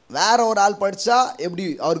ப்ராக்டிக்கல். வேற ஒரு ஆள் படித்தா எப்படி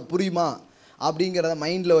அவருக்கு புரியுமா அப்படிங்கிறத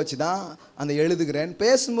மைண்டில் வச்சு தான் அந்த எழுதுகிறேன்.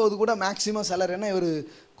 பேசும்போது கூட மேக்ஸிமம் சிலர் என்ன இவர்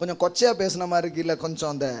கொஞ்சம் கொச்சையாக பேசுன மாதிரி இருக்குது, இல்லை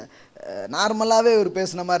கொஞ்சம் அந்த நார்மலாகவே இவர்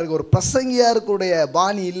பேசுன மாதிரி இருக்குது, ஒரு பிரசங்கியாருக்குடைய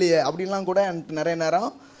பாணி இல்லையே அப்படின்லாம் கூட எனக்கு நிறைய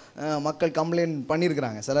நேரம் மக்கள் கம்ப்ளைண்ட்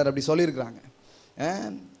பண்ணியிருக்கிறாங்க. சிலர் அப்படி சொல்லியிருக்கிறாங்க.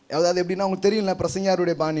 அதாவது எப்படின்னா உங்களுக்கு தெரியும்ல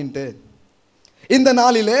பிரசங்கியாருடைய பாணின்ட்டு. இந்த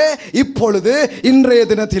நாளிலே, இப்பொழுது, இன்றைய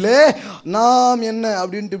தினத்திலே நாம் என்ன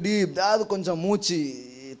அப்படின்ட்டு இப்படி ஏதாவது கொஞ்சம் மூச்சு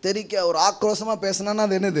தெரிக்க ஒரு ஆக்ரோஷமாக பேசினா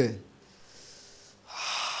அது என்னது?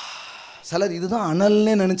 சிலர் இதுதான்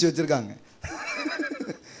அனல்னே நினச்சி வச்சுருக்காங்க.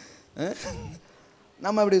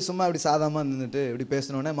 நம்ம இப்படி சும்மா இப்படி சாதாரணமாக நின்றுட்டு இப்படி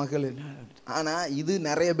பேசினோடனே மக்கள். ஆனால் இது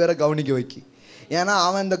நிறைய பேரை கவனிக்க வைக்கி. ஏன்னா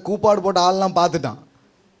அவன் இந்த கூப்பாடு போட்ட ஆள்லாம் பார்த்துட்டான்.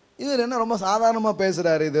 இவர் என்ன ரொம்ப சாதாரணமாக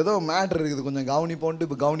பேசுகிறாரு, இது ஏதோ மேட்ரு இருக்குது, கொஞ்சம் கவனிப்போன்ட்டு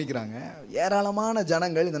இப்போ கவனிக்கிறாங்க. ஏராளமான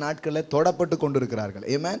ஜனங்கள் இந்த நாட்களில் தொடப்பட்டு கொண்டு இருக்கிறார்கள்.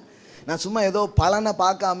 ஏமேன். நான் சும்மா ஏதோ பலனை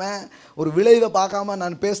பார்க்காம, ஒரு விளைவை பார்க்காம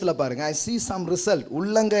நான் பேசல பாருங்க. ஐ see some result.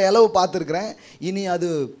 உள்ளங்க அளவு பார்த்துருக்குறேன். இனி அது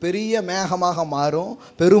பெரிய மேகமாக மாறும்,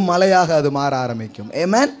 பெரும் மலையாக அது மாற ஆரம்பிக்கும்.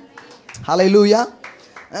 ஏமேன். ஹல்லேலூயா.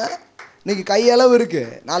 இன்னைக்கு கையளவு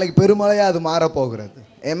இருக்குது, நாளைக்கு பெருமழையாக அது மாறப்போகிறது.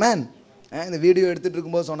 ஏமேன். இந்த வீடியோ எடுத்துகிட்டு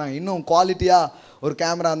இருக்கும்போது சொன்னாங்க இன்னும் குவாலிட்டியாக ஒரு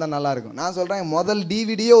கேமரா இருந்தால் நல்லாயிருக்கும். நான் சொல்கிறேன் முதல்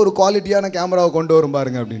டிவிடியே ஒரு குவாலிட்டியான கேமராவை கொண்டு வரும்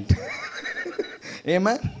பாருங்க அப்படின்ட்டு.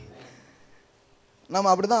 ஏமா நம்ம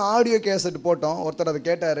அப்படி தான் ஆடியோ கேசட் போட்டோம். ஒருத்தர் அதை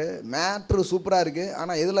கேட்டார், மேட்ரு சூப்பராக இருக்குது,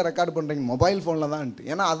 ஆனால் எதில் ரெக்கார்டு பண்ணுறீங்க? மொபைல் ஃபோனில் தான்ட்டு.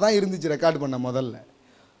 ஏன்னா அதுதான் இருந்துச்சு ரெக்கார்டு பண்ண. முதல்ல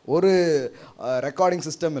ஒரு ரெக்கார்டிங்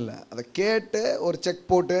சிஸ்டம் இல்லை. அதை கேட்டு ஒரு செக்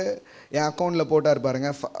போட்டு என் அக்கௌண்ட்டில் போட்டார்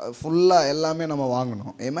பாருங்க. ஃபுல்லாக எல்லாமே நம்ம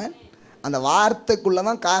வாங்கணும். ஏமா அந்த வார்த்தைக்குள்ளே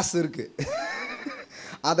தான் காசு இருக்குது.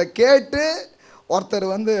 அதை கேட்டு ஒருத்தர்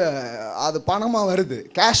வந்து அது பணமாக வருது,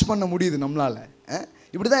 கேஷ் பண்ண முடியுது நம்மளால்.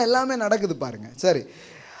 இப்படி தான் எல்லாமே நடக்குது பாருங்கள். சரி,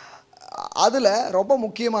 அதில் ரொம்ப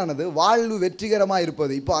முக்கியமானது வாழ்வு வெற்றிகரமாக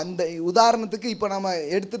இருப்பது. இப்போ அந்த உதாரணத்துக்கு இப்போ நம்ம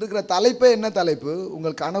எடுத்துகிட்டு இருக்கிற தலைப்பே என்ன தலைப்பு?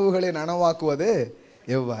 உங்கள் கனவுகளை நனவாக்குவது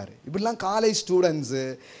எவ்வாறு. இப்படிலாம் காலேஜ் ஸ்டூடெண்ட்ஸு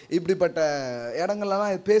இப்படிப்பட்ட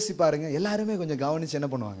இடங்கள்லாம் பேசி பாருங்கள். எல்லாருமே கொஞ்சம் கவனித்து என்ன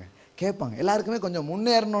பண்ணுவாங்க, கேட்பாங்க. எல்லாருக்குமே கொஞ்சம்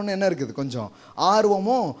முன்னேறணும்னு என்ன இருக்குது, கொஞ்சம்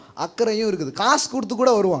ஆர்வமும் அக்கறையும் இருக்குது. காசு கொடுத்து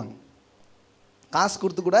கூட வருவாங்க, காசு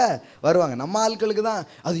கொடுத்து கூட வருவாங்க. நம்ம ஆட்களுக்கு தான்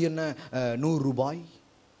அது என்ன 100 ரூபாய்,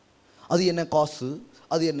 அது என்ன காசு,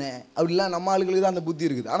 அது என்ன அப்படிலாம் நம்ம ஆளுகளுக்கு தான் அந்த புத்தி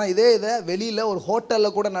இருக்குது. ஆனால் இதை வெளியில் ஒரு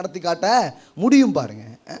ஹோட்டலில் கூட நடத்தி காட்ட முடியும் பாருங்க.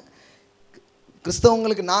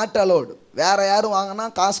 கிறிஸ்தவங்களுக்கு நாட் அலோடு. வேறு யாரும் வாங்கினா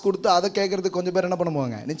காசு கொடுத்து அதை கேட்குறதுக்கு கொஞ்சம் பேர் என்ன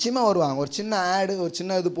பண்ணுவாங்க, நிச்சயமாக வருவாங்க. ஒரு சின்ன ஆடு, ஒரு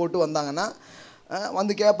சின்ன இது போட்டு வந்தாங்கன்னா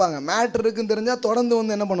வந்து கேட்பாங்க. மேட்ரு இருக்குன்னு தெரிஞ்சால் தொடர்ந்து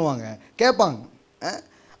வந்து என்ன பண்ணுவாங்க, கேட்பாங்க.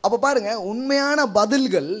 அப்போ பாருங்கள், உண்மையான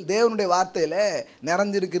பதில்கள் தேவனுடைய வார்த்தையில்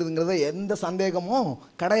நிறைஞ்சிருக்கிறதுங்கிறத எந்த சந்தேகமும்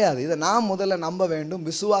கிடையாது. இதை நாம் முதல்ல நம்ப வேண்டும்,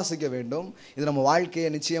 விசுவாசிக்க வேண்டும். இது நம்ம வாழ்க்கையை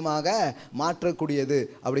நிச்சயமாக மாற்றக்கூடியது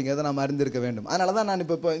அப்படிங்கிறத நாம் அறிந்திருக்க வேண்டும். அதனால தான் நான்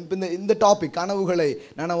இப்போ இந்த டாபிக், கனவுகளை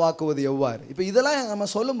நனவாக்குவது எவ்வாறு, இப்போ இதெல்லாம் நம்ம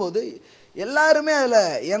சொல்லும்போது எல்லாருமே அதில்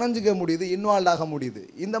இணைஞ்சிக்க முடியுது, இன்வால்வ் ஆக முடியுது.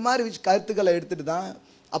 இந்த மாதிரி கருத்துக்களை எடுத்துகிட்டு தான்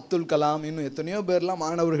அப்துல் கலாம் இன்னும் எத்தனையோ பேர்லாம்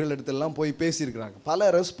மாணவர்கள் இடத்துலலாம் போய் பேசியிருக்கிறாங்க.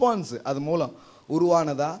 பல ரெஸ்பான்ஸ் அது மூலம்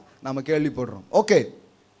உருவானதா நம்ம கேள்விப்படுறோம். ஓகே,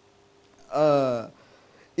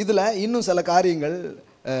 இதில் இன்னும் சில காரியங்கள்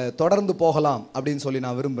தொடர்ந்து போகலாம் அப்படின்னு சொல்லி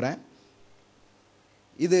நான் விரும்புகிறேன்.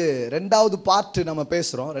 இது 2வது பார்ட் நம்ம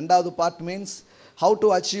பேசுகிறோம். 2வது part means how to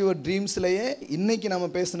achieve your ட்ரீம்ஸ்லேயே இன்னைக்கு நம்ம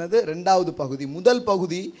பேசுனது 2வது பகுதி. முதல்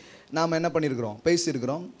பகுதி நாம் என்ன பண்ணியிருக்கிறோம்,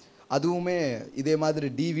 பேசியிருக்கிறோம். அதுவுமே இதே மாதிரி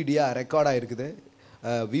டிவிடியாக ரெக்கார்டாக இருக்குது,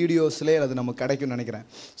 வீடியோஸ்லேயே அது நமக்கு கிடைக்கும்னு நினைக்கிறேன்.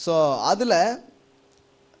 ஸோ அதில்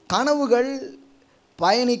கனவுகள்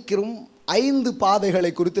பயணிக்கும் 5 பாதைகளை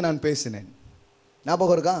குறித்து நான் பேசினேன்.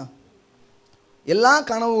 ஞாபகம் இருக்கா? எல்லா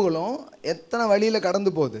கனவுகளும் எத்தனை வழியில்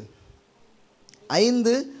கடந்து போகுது,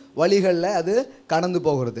 5 வழிகளில் அது கடந்து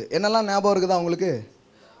போகிறது. என்னெல்லாம் ஞாபகம் இருக்குதா உங்களுக்கு?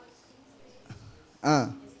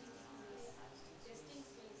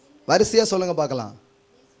 வரிசையாக சொல்லுங்க பார்க்கலாம்.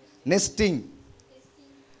 Nesting,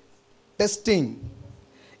 testing,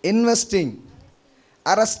 investing,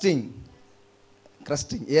 arresting,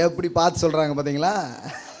 கிரஸ்டிங். எப்படி பார்த்து சொல்கிறாங்க பார்த்தீங்களா?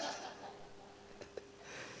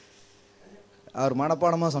 அவர்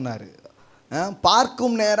மனப்பாடமாக சொன்னார்.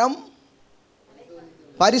 பார்க்கும் நேரம்,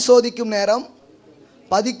 பரிசோதிக்கும் நேரம்,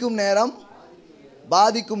 பதிக்கும் நேரம்,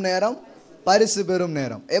 பாதிக்கும் நேரம், பரிசு பெறும்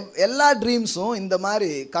நேரம். எல்லா ட்ரீம்ஸும் இந்த மாதிரி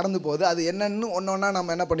கடந்து போகுது. அது என்னன்னு ஒன்றா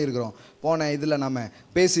நம்ம என்ன பண்ணியிருக்கிறோம், போன இதில் நம்ம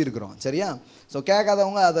பேசியிருக்கிறோம். சரியா? ஸோ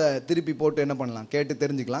கேட்காதவங்க அதை திருப்பி போட்டு என்ன பண்ணலாம், கேட்டு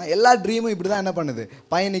தெரிஞ்சுக்கலாம். எல்லா ட்ரீமும் இப்படி தான் என்ன பண்ணுது,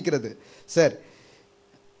 பயணிக்கிறது. சரி,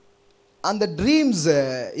 அந்த ட்ரீம்ஸ்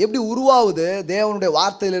எப்படி உருவாகுது? தேவனுடைய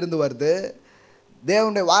வார்த்தையிலிருந்து வருது.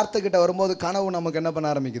 தேவனுடைய வார்த்தைக்கிட்ட வரும்போது கனவு நமக்கு என்ன பண்ண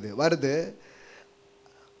ஆரம்பிக்குது, வருது.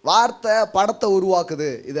 வார்த்தை படத்தை உருவாக்குது.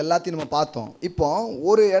 இது எல்லாத்தையும் நம்ம பார்த்தோம். இப்போ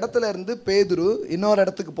ஒரு இடத்துல இருந்து பேதுரு இன்னொரு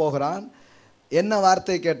இடத்துக்கு போகிறான். என்ன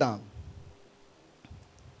வார்த்தையை கேட்டான்?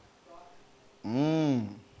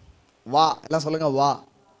 வா. எல்லாம் சொல்லுங்க, வா.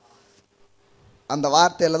 அந்த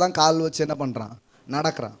வார்த்தையில தான் கால் வச்சு என்ன பண்றான்,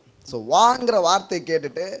 நடக்கிறான். ஸோ வாங்கிற வார்த்தையை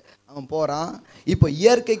கேட்டுட்டு அவன் போகிறான். இப்போ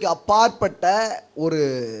இயற்கைக்கு அப்பாற்பட்ட ஒரு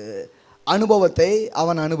அனுபவத்தை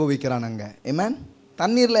அவன் அனுபவிக்கிறான் அங்கே. ஆமென்.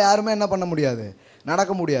 தண்ணீரில் யாருமே என்ன பண்ண முடியாது,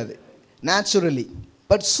 நடக்க முடியாது naturally.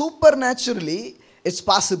 But super naturally it's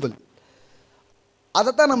possible.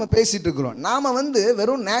 அதைத்தான் நம்ம பேசிகிட்டு இருக்கிறோம். நாம்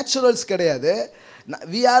வெறும் நேச்சுரல்ஸ் கிடையாது,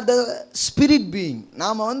 we are the spirit being.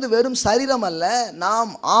 நாம் வெறும் சரீரம் அல்ல,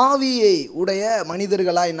 நாம் ஆவியை உடைய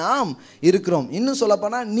மனிதர்களாய் நாம் இருக்கிறோம். இன்னும்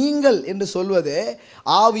சொல்லப்போனால் நீங்கள் என்று சொல்வது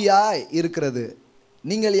ஆவியாய் இருக்கிறது.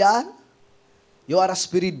 நீங்கள் யார்? You are a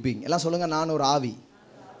spirit being. எல்லாம் சொல்லுங்க, நான் ஒரு ஆவி.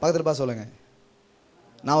 பக்கத்துல சொல்லுங்க,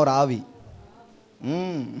 நான் ஒரு ஆவி.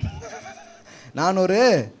 நான் ஒரு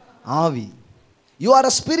ஆவி. You are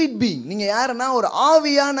a spirit being. நீங்க யாருன்னா ஒரு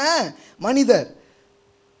ஆவியான மனிதர்.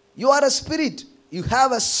 You are a spirit. You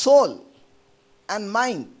have a soul and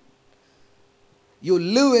mind. You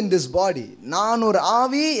live in this body. நான் ஒரு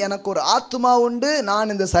ஆவி, எனக்கு ஒரு ஆத்மா உண்டு,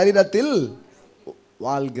 நான் இந்த சரீரத்தில்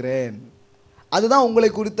வாழ்கிறேன். அதுதான் உங்களை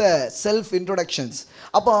குறித்த செல்ஃப் இன்ட்ரோடக்ஷன்ஸ்.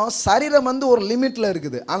 அப்போ சரீரம் ஒரு லிமிட்ல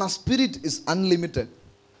இருக்குது, ஆனால் ஸ்பிரிட் இஸ் அன்லிமிட்டெட்.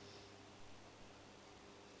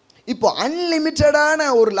 இப்போ அன்லிமிட்டடான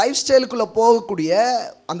ஒரு லைஃப் ஸ்டைலுக்குள்ள போகக்கூடிய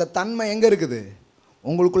அந்த தன்மை எங்க இருக்குது?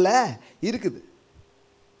 உங்களுக்குள்ள இருக்குது.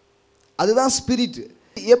 அதுதான் ஸ்பிரிட்.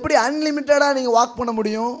 எப்படி அன்லிமிட்டடாக நீங்கள் வாக் பண்ண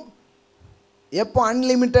முடியும்? எப்போ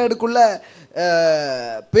அன்லிமிட்டடுக்குள்ள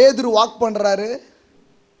பேதுரு வாக் பண்ணுறாரு?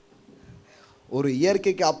 ஒரு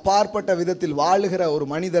இயற்கைக்கு அப்பாற்பட்ட விதத்தில் வாழுகிற ஒரு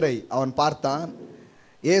மனிதரை அவன் பார்த்தான்,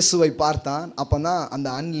 இயேசுவை பார்த்தான். அப்போ தான் அந்த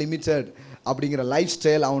அன்லிமிட்டட் அப்படிங்கிற லைஃப்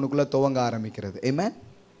ஸ்டைல் அவனுக்குள்ளே துவங்க ஆரம்பிக்கிறது. ஆமென்.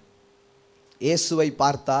 இயேசுவை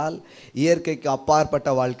பார்த்தால் இயற்கைக்கு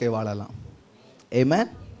அப்பாற்பட்ட வாழ்க்கை வாழலாம்.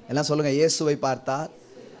 ஆமென். எல்லாம் சொல்லுங்கள், இயேசுவை பார்த்தால்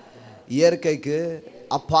இயற்கைக்கு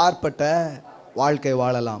அப்பாற்பட்ட வாழ்க்கை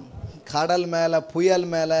வாழலாம். கடல் மேலே, புயல்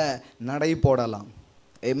மேலே நடை போடலாம்.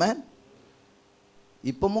 ஆமென்.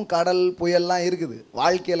 இப்பவும் கடல் புயல்லாம் இருக்குது.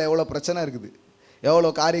 வாழ்க்கையில் எவ்வளோ பிரச்சனை இருக்குது, எவ்வளோ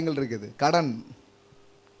காரியங்கள் இருக்குது, கடன்,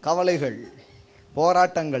 கவலைகள்,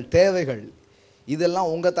 போராட்டங்கள், தேவைகள்,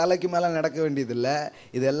 இதெல்லாம் உங்கள் தலைக்கு மேலே நடக்க வேண்டியதில்லை.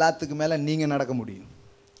 இது எல்லாத்துக்கு மேலே நீங்கள் நடக்க முடியும்.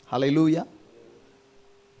 ஹல்லேலூயா.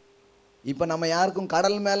 இப்போ நம்ம யாருக்கும்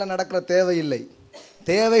கடல் மேலே நடக்கிற தேவையில்லை,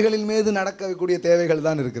 தேவைகளின் மீது நடக்கக்கூடிய தேவைகள்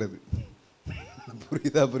தான் இருக்கிறது.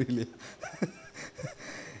 புரியுதா புரியலையா?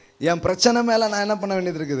 என் பிரச்சனை மேலே நான் என்ன பண்ண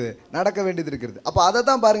வேண்டியது இருக்குது, நடக்க வேண்டியது இருக்கிறது. அப்போ அதை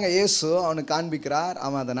தான் பாருங்கள் இயேசு அவனுக்கு காண்பிக்கிறார்,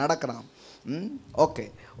 அவன் அதை நடக்கிறான். ஓகே,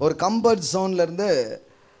 ஒரு கம்ஃபர்ட் ஜோன்லேருந்து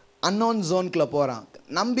அன்னோன் ஜோனுக்குள்ளே போகிறான்.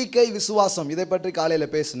 நம்பிக்கை, விசுவாசம், இதை பற்றி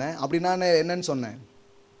காலையில் பேசினேன். அப்படின்னா என்னன்னு சொன்னேன்?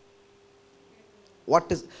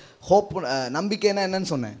 What is hope? நம்பிக்கைன்னா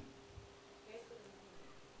என்னன்னு சொன்னேன்?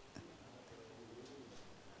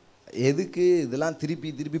 எதுக்கு இதெல்லாம் திருப்பி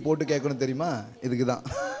திருப்பி போட்டு கேட்கணும் தெரியுமா? இதுக்கு தான்.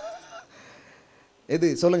 எது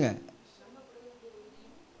சொல்லுங்க?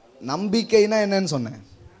 நம்பிக்கைனா என்னன்னு சொன்னேன்?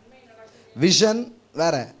 விஷன்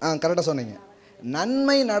வேற. கரெக்டாக சொன்னீங்க.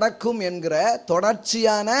 நன்மை நடக்கும் என்கிற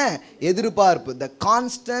தொடர்ச்சியான எதிர்பார்ப்பு, த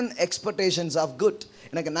கான்ஸ்டன்ட் எக்ஸ்பெக்டேஷன்ஸ் ஆஃப் குட்.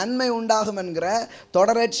 எனக்கு நன்மை உண்டாகும் என்கிற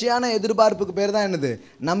தொடர்ச்சியான எதிர்பார்ப்புக்கு பேர் தான் என்னது?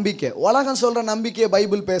 நம்பிக்கை. உலகம் சொல்கிற நம்பிக்கையை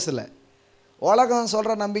பைபிள் பேசலை. உலகம்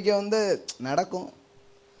சொல்கிற நம்பிக்கை நடக்கும்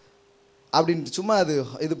அப்படின்ட்டு சும்மா அது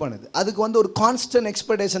இது பண்ணுது. அதுக்கு ஒரு கான்ஸ்டன்ட்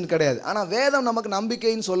எக்ஸ்பெக்டேஷன் கிடையாது. ஆனால் வேதம் நமக்கு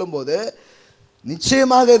நம்பிக்கைன்னு சொல்லும்போது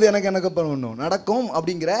நிச்சயமாக இது எனக்கு பண்ணணும், நடக்கும்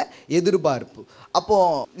அப்படிங்கிற எதிர்பார்ப்பு.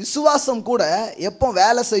 அப்போது விசுவாசம் கூட எப்போ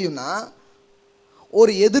வேலை செய்யும்னா,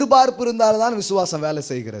 ஒரு எதிர்பார்ப்பு இருந்தால்தான் விசுவாசம் வேலை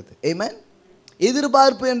செய்கிறது. ஆமென்.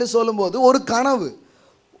 எதிர்பார்ப்பு என்று சொல்லும்போது ஒரு கனவு.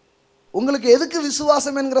 உங்களுக்கு எதுக்கு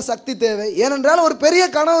விசுவாசம் என்கிற சக்தி தேவை? ஏனென்றால் ஒரு பெரிய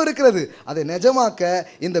கனவு இருக்கிறது, அதை நிஜமாக்க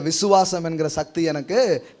இந்த விசுவாசம் என்கிற சக்தி எனக்கு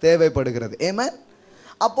தேவைப்படுகிறது. ஆமென்.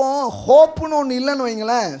 அப்போ ஹோப்னு ஒன்று இல்லைன்னு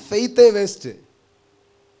வைங்களேன், ஃபெய்த்தே வேஸ்ட்டு.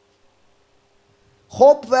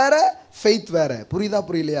 ஹோப் வேற, ஃபெய்த் வேற. புரியுதா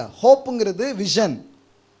புரியலையா? ஹோப்புங்கிறது விஷன்,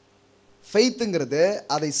 ஃபெய்த்துங்கிறது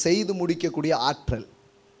அதை செய்து முடிக்கக்கூடிய ஆற்றல்.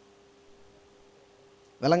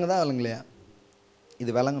 விளங்குதா விளங்கலையா?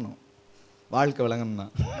 இது விளங்கணும், வாழ்க்கை விளங்கணும்னா.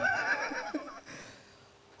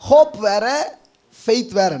 ஹோப் வேற,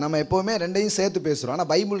 ஃபெய்த் வேற. நம்ம எப்போவுமே ரெண்டையும் சேர்த்து பேசுகிறோம்,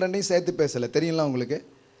 ஆனால் பைபிள் ரெண்டையும் சேர்த்து பேசலை. தெரியுங்களா உங்களுக்கு?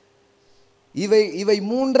 இவை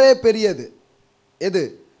மூன்றே பெரியது. எது?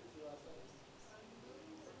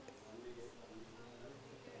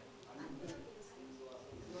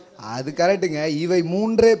 அது கரெக்டுங்க. இவை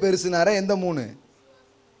மூன்றே பெருசுனார எந்த மூணு?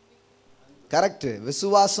 கரெக்டு.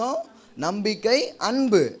 விசுவாசம், நம்பிக்கை,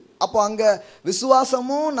 அன்பு. அப்போ அங்கே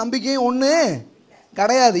விசுவாசமும் நம்பிக்கையும் ஒன்று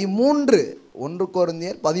கிடையாது. மூன்று. 1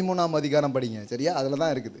 கொரிந்தியர் 13ஆம் அதிகாரம் படிங்க, சரியா? அதில்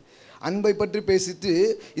தான் இருக்குது. அன்பை பற்றி பேசிட்டு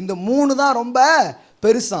இந்த மூணு தான் ரொம்ப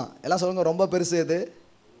பெருசான். எல்லாம் சொல்லுங்க, ரொம்ப பெருசு எது?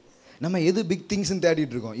 நம்ம எது பிக் திங்ஸ்ன்னு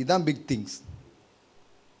தேடிட்டு இருக்கோம்? இதுதான் பிக் திங்ஸ்.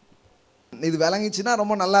 இது விளங்கிச்சுன்னா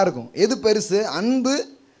ரொம்ப நல்லா இருக்கும். எது பெருசு? அன்பு,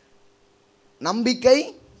 நம்பிக்கை,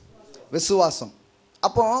 விசுவாசம்.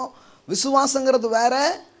 அப்போ விசுவாசங்கிறது வேற,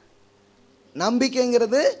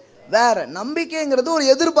 நம்பிக்கைங்கிறது வேற. நம்பிக்கைங்கிறது ஒரு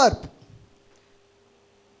எதிர்பார்ப்பு.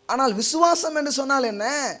 ஆனால் விசுவாசம் என்று சொன்னால் என்ன?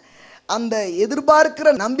 அந்த எதிர்பார்க்கிற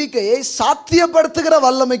நம்பிக்கையை சாத்தியப்படுத்துகிற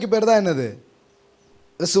வல்லமைக்கு பேர் தான் என்னது?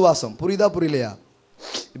 விசுவாசம். புரியுதா புரியலையா?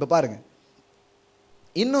 இப்போ பாருங்க,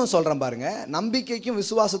 இன்னும் சொல்கிறேன் பாருங்க. நம்பிக்கைக்கும்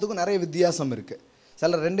விசுவாசத்துக்கும் நிறைய வித்தியாசம் இருக்கு.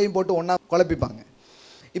 சிலர் ரெண்டையும் போட்டு ஒன்றா குழப்பிப்பாங்க.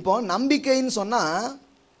 இப்போ நம்பிக்கைன்னு சொன்னால்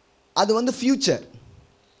அது future.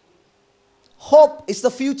 Hope is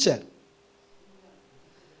the future.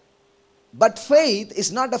 But faith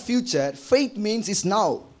is not a future. Faith means is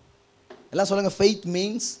now. எல்லாம் சொல்லுங்க, ஃபெய்த்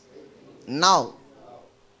மீன்ஸ் நவ்.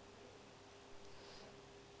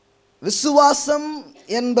 விசுவாசம்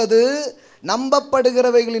என்பது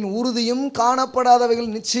நம்பப்படுகிறவைகளின் உறுதியும்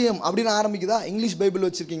காணப்படாதவைகளின் நிச்சயம் அப்படின்னு ஆரம்பிக்குதா? இங்கிலீஷ் பைபிள்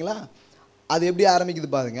வச்சிருக்கீங்களா? அது எப்படி ஆரம்பிக்குது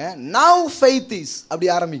பாருங்க. நவ் ஃபெய்த் இஸ் அப்படி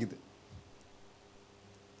ஆரம்பிக்குது.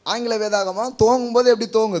 ஆங்கில வேதாகமம் துவங்கும் போது எப்படி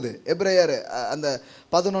துவங்குது? எபிரேயர் அந்த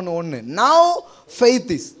 11:1. Now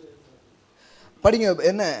faith is. படிங்க,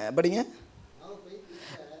 என்ன படிங்க,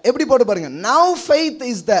 எப்படி போட்டு பாருங்க. Now faith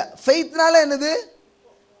is the. ஃபெய்த்னால என்னது?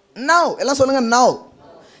 நவ். எல்லாம் சொல்லுங்க, நவ்.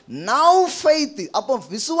 Now faith. அப்போ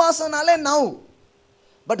விசுவாசம்னாலே நவ்.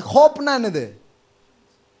 பட் ஹோப்னா என்னது?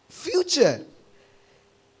 ஃபியூச்சர்,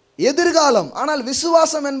 எதிர்காலம். ஆனால்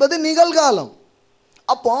விசுவாசம் என்பது நிகழ்காலம்.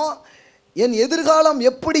 அப்போ என் எதிர்காலம்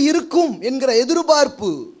எப்படி இருக்கும் என்கிற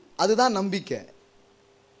எதிர்பார்ப்பு, அதுதான் நம்பிக்கை.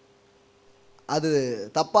 அது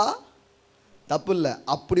தப்பா? தப்பு இல்லை.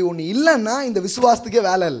 அப்படி ஒன்று இல்லைன்னா இந்த விசுவாசத்துக்கே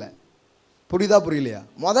வேலை இல்லை. புரியுதா புரியலையா?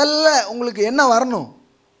 முதல்ல உங்களுக்கு என்ன வரணும்?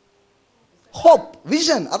 Hope,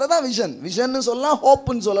 vision. அதை தான் விஷன். விஷன்னு சொல்லலாம்,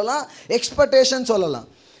 ஹோப்புன்னு சொல்லலாம், எக்ஸ்பெக்டேஷன் சொல்லலாம்.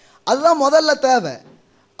 அதுதான் முதல்ல தேவை.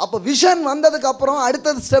 அப்போ விஷன் வந்ததுக்கு அப்புறம்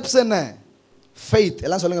அடுத்தது ஸ்டெப்ஸ் என்ன? ஃபெய்த்.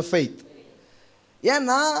 எல்லாம் சொல்லுங்க, ஃபெய்த்.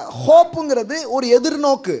 ஏன்னா ஹோப்புங்கிறது ஒரு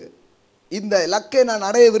எதிர்நோக்கு. இந்த இலக்கை நான்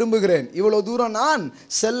அடைய விரும்புகிறேன், இவ்வளோ தூரம் நான்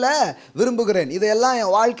செல்ல விரும்புகிறேன், இதையெல்லாம்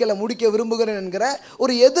என் வாழ்க்கையில் முடிக்க விரும்புகிறேன் என்கிற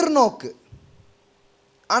ஒரு எதிர்நோக்கு.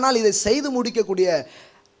 ஆனால் இதை செய்து முடிக்கக்கூடிய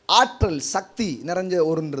ஆற்றல் சக்தி நிறைஞ்ச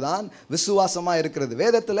ஒன்று தான் விசுவாசமாக இருக்கிறது.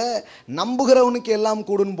 வேதத்தில் நம்புகிறவனுக்கு எல்லாம்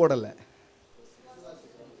கூடுன்னு போடலை.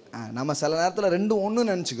 நம்ம சில நேரத்தில் ரெண்டும் ஒன்று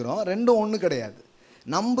நினச்சிக்கிறோம். ரெண்டும் ஒன்று கிடையாது.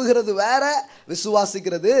 நம்புகிறது வேற,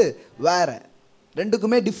 விசுவாசிக்கிறது வேற.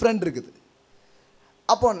 ரெண்டுக்குமே டிஃப்ரெண்ட் இருக்குது.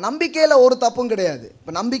 அப்போ நம்பிக்கையில் ஒரு தப்பும் கிடையாது.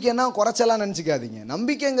 இப்போ நம்பிக்கைன்னா குறைச்சலாம் நினச்சிக்காதீங்க.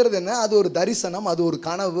 நம்பிக்கைங்கிறது என்ன? அது ஒரு தரிசனம், அது ஒரு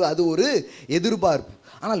கனவு, அது ஒரு எதிர்பார்ப்பு.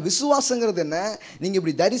 ஆனால் விசுவாசங்கிறது என்ன? நீங்கள்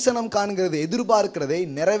இப்படி தரிசனம் காணுங்கிறது, எதிர்பார்க்கிறதை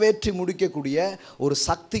நிறைவேற்றி முடிக்கக்கூடிய ஒரு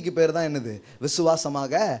சக்திக்கு பேர் தான் என்னது?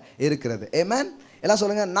 விசுவாசமாக இருக்கிறது. ஆமென். எல்லாம்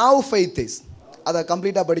சொல்லுங்க. Now faith is, அதை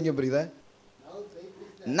கம்ப்ளீட்டாக படிங்க புரியுதா?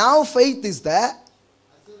 Now faith is the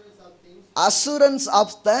assurance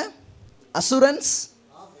of the assurance.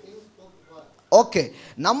 Okay,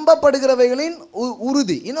 நம்பப்படுகிறவைகளின்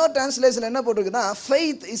உறுதி. இன்னொரு டிரான்ஸ்லேஷன் என்ன போட்டிருக்குன்னா,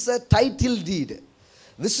 ஃபெய்த் இஸ் அ டைட்டில் டீட்.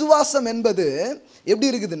 விசுவாசம் என்பது எப்படி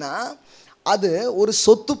இருக்குதுன்னா, அது ஒரு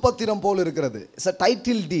சொத்து பத்திரம் போல் இருக்கிறது. இட்ஸ் அ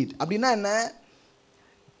டைட்டில் டீட். அப்படின்னா என்ன?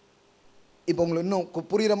 இப்போ உங்களுக்கு இன்னும்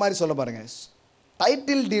புரிகிற மாதிரி சொல்ல பாருங்க.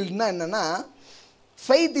 டைட்டில் டீட்னா என்னன்னா,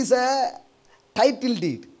 ஃபெய்த் இஸ் அ டைட்டில்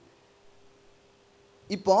டீட்.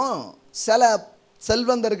 இப்போ சில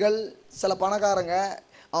செல்வந்தர்கள், சில பணக்காரங்க,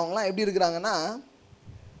 அவங்களாம் எப்படி இருக்கிறாங்கன்னா,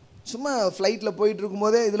 சும்மா ஃப்ளைட்டில் போயிட்டு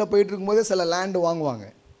இருக்கும்போதே, இதில் போயிட்டு இருக்கும்போதே சில லேண்டு வாங்குவாங்க.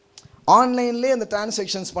 ஆன்லைன்லேயே அந்த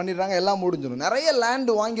டிரான்சாக்ஷன்ஸ் பண்ணிடுறாங்க, எல்லாம் முடிஞ்சிடும். நிறைய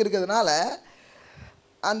லேண்டு வாங்கியிருக்கிறதுனால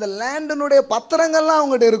அந்த லேண்டினுடைய பத்திரங்கள்லாம்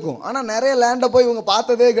அவங்ககிட்ட இருக்கும். ஆனால் நிறைய லேண்டை போய் இவங்க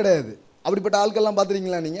பார்த்ததே கிடையாது. அப்படிப்பட்ட ஆட்கள்லாம்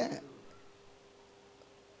பார்த்துருக்கீங்களா நீங்கள்?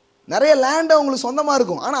 நிறைய லேண்டு அவங்களுக்கு சொந்தமாக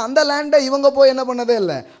இருக்கும், ஆனால் அந்த லேண்டை இவங்க போய் என்ன பண்ணதே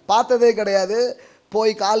இல்லை, பார்த்ததே கிடையாது,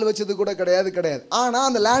 போய் கால் வச்சது கூட கிடையாது. ஆனால்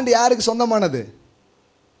அந்த லேண்டு யாருக்கு சொந்தமானது?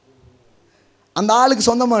 அந்த ஆளுக்கு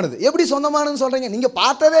சொந்தமானது. எப்படி சொந்தமானதுன்னு சொல்கிறீங்க? நீங்கள்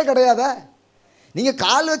பார்த்ததே கிடையாத, நீங்கள்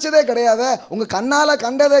கால் வச்சதே கிடையாத, உங்கள் கண்ணால்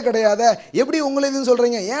கண்டதே கிடையாத, எப்படி உங்களுதுன்னு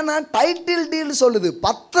சொல்கிறீங்க? ஏன்னா டைட்டில் டீல் சொல்லுது,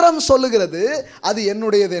 பத்திரம் சொல்லுகிறது அது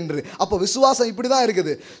என்னுடையது என்று. அப்போ விசுவாசம் இப்படி தான்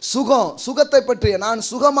இருக்குது. சுகத்தை பற்றிய, நான்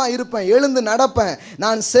சுகமாக இருப்பேன், எழுந்து நடப்பேன்,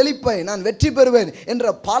 நான் செழிப்பேன், நான் வெற்றி பெறுவேன்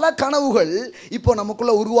என்ற பல கனவுகள் இப்போ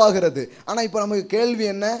நமக்குள்ளே உருவாகிறது. ஆனால் இப்போ நமக்கு கேள்வி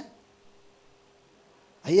என்ன?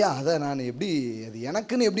 ஐயா, அதை நான் எப்படி, அது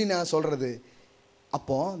எனக்குன்னு எப்படி நான் சொல்கிறது?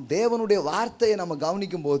 அப்போ தேவனுடைய வார்த்தையை நம்ம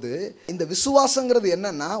கவனிக்கும் போது, இந்த விசுவாசங்கிறது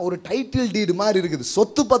என்னன்னா, ஒரு டைட்டில் டீடு மாதிரி இருக்குது,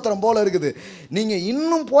 சொத்து பத்திரம் போல இருக்குது. நீங்க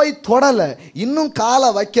இன்னும் போய் தொடலை, இன்னும் காலை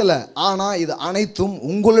வைக்கல, ஆனா இது அனைத்தும்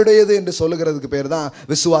உங்களுடையது என்று சொல்லுகிறதுக்கு பேர் தான்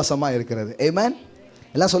விசுவாசமா இருக்கிறது. ஆமென்.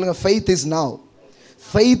 எல்லாம் சொல்லுங்க. faith is now.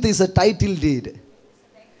 faith is a title deed.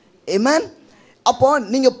 ஆமென். அப்போ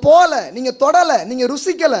நீங்க போல, நீங்க தொடலை, நீங்க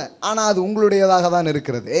ருசிக்கல, ஆனா அது உங்களுடையதாக தான்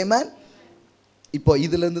இருக்கிறது. ஆமென். இப்போ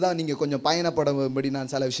இதிலிருந்து தான் நீங்கள் கொஞ்சம் பயணப்படும்படி நான்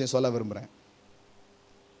சில விஷயம் சொல்ல விரும்புகிறேன்.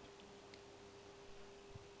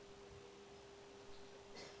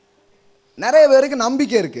 நிறைய பேருக்கு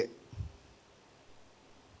நம்பிக்கை இருக்கு,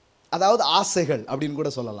 அதாவது ஆசைகள் அப்படின்னு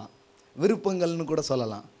கூட சொல்லலாம், விருப்பங்கள்னு கூட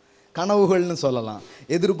சொல்லலாம், கனவுகள்னு சொல்லலாம்,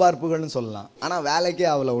 எதிர்பார்ப்புகள்னு சொல்லலாம். ஆனால்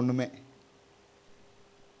வேலைக்கே ஆகல ஒன்றுமே.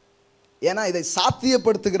 ஏன்னா இதை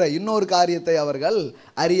சாத்தியப்படுத்துகிற இன்னொரு காரியத்தை அவர்கள்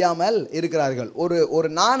அறியாமல் இருக்கிறார்கள். ஒரு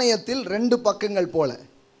நாணயத்தில் ரெண்டு பக்கங்கள் போல,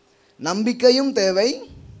 நம்பிக்கையும் தேவை,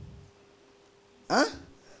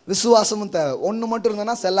 விசுவாசமும் தேவை. ஒன்று மட்டும்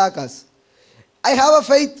இருந்ததுன்னா செல்லா காசு. I have a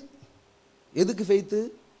faith. எதுக்கு ஃபெய்த்து?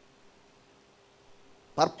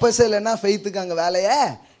 பர்பஸே இல்லைன்னா ஃபெய்த்துக்கு அங்கே வேலையே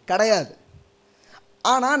கிடையாது.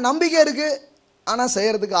 ஆனால் நம்பிக்கை இருக்குது, ஆனால்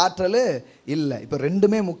செய்கிறதுக்கு ஆற்றல் இல்லை. இப்போ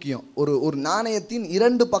ரெண்டுமே முக்கியம். ஒரு நாணயத்தின்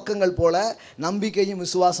இரண்டு பக்கங்கள் போல நம்பிக்கையும்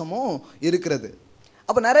விசுவாசமும் இருக்கிறது.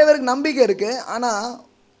 அப்போ நிறைய பேருக்கு நம்பிக்கை இருக்குது, ஆனால்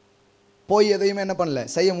போய் எதையுமே என்ன பண்ணல,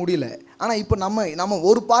 செய்ய முடியல. ஆனால் இப்போ நம்ம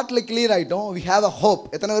ஒரு பாட்டில் கிளியர் ஆகிட்டோம். We have a hope.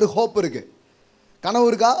 எத்தனை பேருக்கு ஹோப் இருக்குது?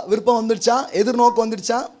 கனவு இருக்கா? விருப்பம் வந்துடுச்சா? எதிர்நோக்கு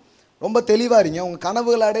வந்துடுச்சா? ரொம்ப தெளிவாக இருங்க. உங்கள்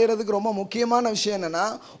கனவுகளை அடையிறதுக்கு ரொம்ப முக்கியமான விஷயம் என்னென்னா,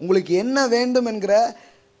 உங்களுக்கு என்ன வேண்டும் என்கிற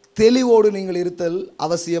தெளிவோடு நீங்கள் இருத்தல்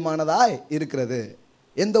அவசியமானதாய் இருக்கிறது.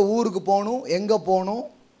 எந்த ஊருக்கு போகணும், எங்கே போகணும்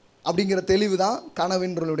அப்படிங்கிற தெளிவு தான்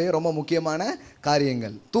கனவின்களுடைய ரொம்ப முக்கியமான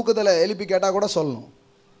காரியங்கள். தூக்கத்தில் எழுப்பி கேட்டால் கூட சொல்லணும்,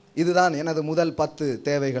 இதுதான் எனது முதல் 10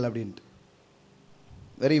 தேவைகள் அப்படின்ட்டு.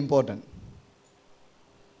 Very important.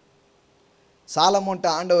 சாலமோன்ட்ட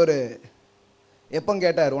ஆண்டவர் எப்போ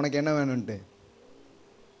கேட்டார் உனக்கு என்ன வேணும்ன்ட்டு?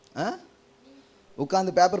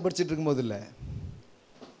 உட்காந்து பேப்பர் படிச்சுட்டு இருக்கும்போது இல்லை,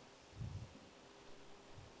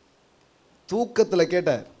 தூக்கத்தில்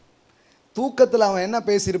கேட்டார். தூக்கத்தில் அவன் என்ன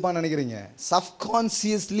பேசியிருப்பான்னு நினைக்கிறீங்க?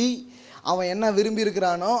 சப்கான்சியஸ்லி அவன் என்ன விரும்பி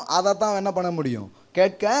இருக்கிறானோ அதை தான் அவன் என்ன பண்ண முடியும்,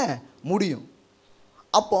 கேட்க முடியும்.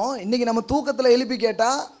 அப்போ இன்னைக்கு நம்ம தூக்கத்தில் எழுப்பி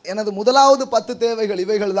கேட்டால் எனது முதலாவது 10 தேவைகள்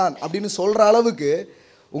இவைகள் தான் அப்படின்னு சொல்கிற அளவுக்கு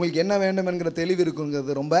உங்களுக்கு என்ன வேண்டும் என்கிற தெளிவு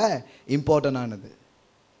இருக்குங்கிறது ரொம்ப இம்பார்ட்டண்டானது.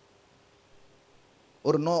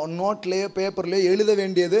 ஒரு நோட்லேயோ பேப்பர்லேயோ எழுத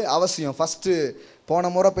வேண்டியது அவசியம். ஃபஸ்ட்டு போன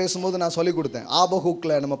முறை பேசும்போது நான் சொல்லிக் கொடுத்தேன்.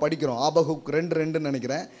 ஆபஹுக்கில் நம்ம படிக்கிறோம். ஆபஹுக் 2:2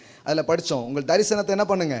 நினைக்கிறேன். அதில் படித்தோம். உங்கள் தரிசனத்தை என்ன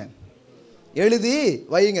பண்ணுங்க, எழுதி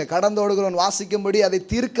வையுங்க. கடந்தோடுகிறவன் வாசிக்கும்படி அதை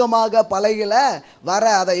தீர்க்கமாக பலகையில வர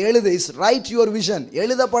அதை எழுது. Is right your vision.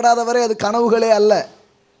 எழுதப்படாத வரை அது கனவுகளே அல்ல,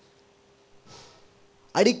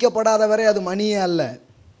 அடிக்கப்படாத வரை அது மணியே அல்ல.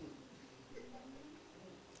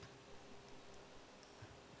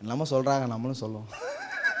 நம்ம சொல்றாங்க, நம்மளும் சொல்லுவோம்.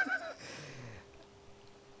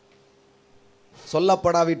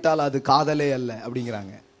 சொல்லப்படாவிட்டால் அது காதலே அல்ல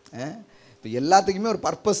அப்படிங்கிறாங்க. இப்போ எல்லாத்துக்குமே ஒரு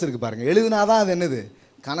பர்பஸ் இருக்கு பாருங்க. எழுதுனாதான் அது என்னது,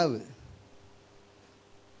 கனவு.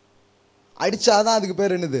 அடிச்சாதான் அதுக்கு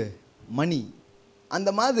பேர் என்னது, மணி. அந்த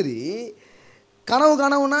மாதிரி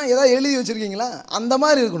கனவுனா ஏதாவது எழுதி வச்சிருக்கீங்களா, அந்த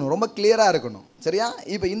மாதிரி இருக்கணும், ரொம்ப கிளியராக இருக்கணும். சரியா?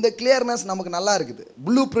 இப்போ இந்த கிளியர்னஸ் நமக்கு நல்லா இருக்குது.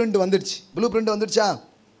 ப்ளூ பிரிண்ட் வந்துடுச்சு. ப்ளூ பிரிண்ட் வந்துடுச்சா?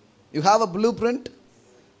 You have a blue print.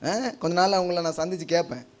 கொஞ்ச நாள் அவங்கள நான் சந்தித்து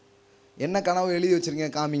கேட்பேன், என்ன கனவு எழுதி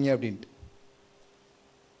வச்சுருக்கீங்க காமிங்க அப்படின்ட்டு.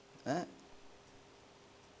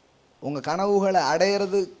 உங்கள் கனவுகளை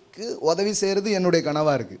அடையிறதுக்கு உதவி செய்கிறது என்னுடைய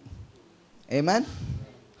கனவாக இருக்குது. ஆமென்,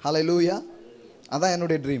 ஹல்லேலூயா. அதான்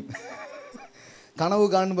என்னுடைய ட்ரீம். கனவு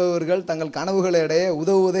காண்பவர்கள் தங்கள் கனவுகளை அடைய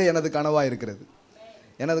உதவுவதே எனது கனவாக இருக்கிறது.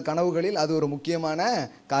 எனது கனவுகளில் அது ஒரு முக்கியமான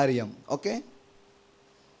காரியம். ஓகே,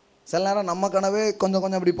 சில நேரம் நம்ம கனவே கொஞ்சம்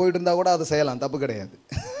அப்படி போயிட்டு இருந்தால் கூட அதை செய்யலாம், தப்பு கிடையாது.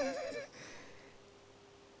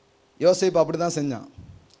 யோசேப்பு அப்படி தான் செஞ்சான்.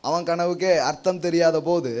 அவன் கனவுக்கே அர்த்தம் தெரியாத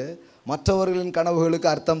போது மற்றவர்களின் கனவுகளுக்கு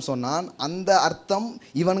அர்த்தம் சொன்னான். அந்த அர்த்தம்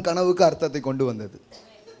இவன் கனவுக்கு அர்த்தத்தை கொண்டு வந்தது.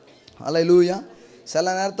 அல்லேலூயா.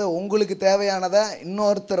 சில நேரத்தில் உங்களுக்கு தேவையானதை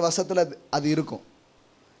இன்னொருத்தர் வசத்தில் அது இருக்கும்.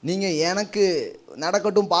 நீங்கள் எனக்கு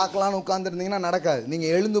நடக்கட்டும் பார்க்கலான்னு உட்காந்துருந்தீங்கன்னா நடக்காது.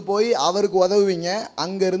 நீங்கள் எழுந்து போய் அவருக்கு உதவுவீங்க,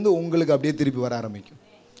 அங்கேருந்து உங்களுக்கு அப்படியே திருப்பி வர ஆரம்பிக்கும்.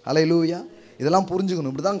 அல்லேலூயா. இதெல்லாம்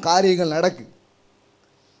புரிஞ்சுக்கணும். இப்படி தான் காரியங்கள் நடக்கு.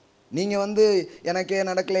 நீங்கள் எனக்கே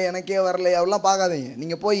நடக்கலை, எனக்கே வரலை அப்படிலாம் பார்க்காதீங்க.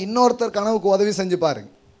 நீங்கள் போய் இன்னொருத்தர் கனவுக்கு உதவி செஞ்சு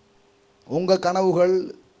பாருங்க. உங்கள் கனவுகள்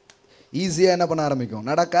ஈஸியாக என்ன பண்ண ஆரம்பிக்கும்,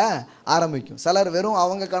 நடக்க ஆரம்பிக்கும். சிலர் வெறும்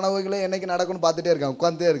அவங்க கனவுகளே என்னைக்கு நடக்கும்னு பார்த்துட்டே இருக்காங்க,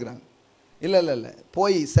 உட்காந்துட்டே இருக்கிறாங்க. இல்லை,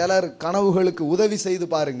 போய் சிலர் கனவுகளுக்கு உதவி செய்து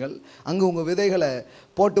பாருங்கள். அங்கே உங்கள் விதைகளை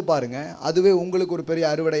போட்டு பாருங்கள். அதுவே உங்களுக்கு ஒரு பெரிய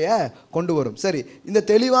அறுவடையை கொண்டு வரும். சரி, இந்த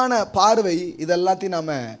தெளிவான பார்வை இதெல்லாத்தையும்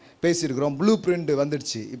நாம் பேசியிருக்கிறோம். ப்ளூ பிரிண்ட்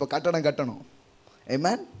வந்துடுச்சு. இப்போ கட்டடம் கட்டணும்.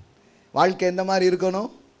 ஆமென். வாழ்க்கை எந்த மாதிரி இருக்கணும்?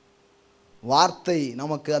 வார்த்தை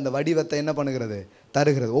நமக்கு அந்த வடிவத்தை என்ன பண்ணுகிறது,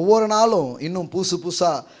 தருகிறது. ஒவ்வொரு நாளும் இன்னும்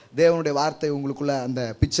புதுசாக தேவனுடைய வார்த்தை உங்களுக்குள்ள அந்த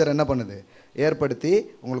பிக்சர் என்ன பண்ணுது, ஏற்படுத்தி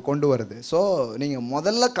உங்களுக்கு கொண்டு வருது. ஸோ நீங்கள்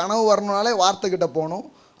முதல்ல கனவு வரணுனாலே வார்த்தைக்கிட்ட போகணும்.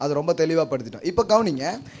 அது ரொம்ப தெளிவாக படுத்திட்டோம். இப்போ கவனிங்க,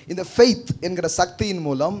 இந்த ஃபெய்த் என்கிற சக்தியின்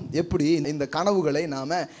மூலம் எப்படி இந்த கனவுகளை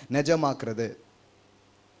நாம் நிஜமாக்குறது.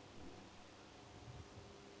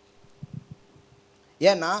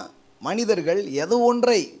 ஏன்னா மனிதர்கள் எது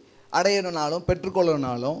ஒன்றை அடையணுனாலும்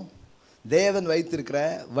பெற்றுக்கொள்ளணுனாலும் தேவன் வைத்திருக்கிற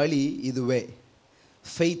வழி இதுவே,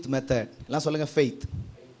 ஃபெய்த் மெத்தட். எல்லாம் சொல்லுங்கள், ஃபெய்த்.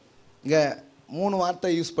 இங்கே 3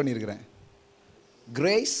 வார்த்தை யூஸ் பண்ணியிருக்கிறேன்.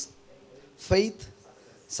 Grace, faith,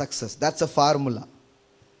 success. That's a formula.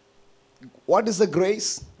 What is the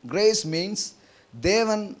grace? Grace means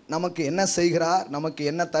தேவன் நமக்கு என்ன செய்கிறார், நமக்கு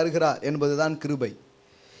என்ன தருகிறார் என்பது தான் கிருபை.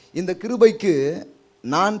 இந்த கிருபைக்கு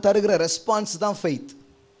நான் தருகிற ரெஸ்பான்ஸ் தான் ஃபெய்த்.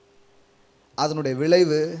 அதனுடைய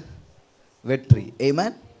விளைவு வெற்றி.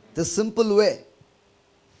 ஆமென். தி சிம்பிள் வே.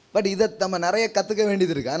 பட் இதை நம்ம நிறைய கற்றுக்க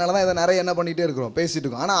வேண்டியது இருக்குது. அதனால தான் இதை நிறைய என்ன பண்ணிகிட்டே இருக்கிறோம், பேசிகிட்டு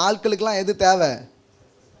இருக்கோம். ஆனால் ஆட்களுக்கெல்லாம் எது தேவை?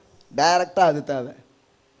 டைரக்டாக அது தேவை.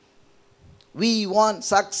 we want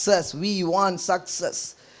success, we want success.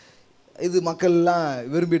 இது மக்கள்லாம்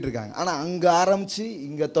விரும்பிட்டு இருக்காங்க. ஆனால் அங்கே ஆரம்பித்து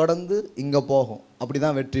இங்கே தொடர்ந்து இங்கே போகும். அப்படி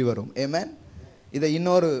தான் வெற்றி வரும். ஆமென். இதை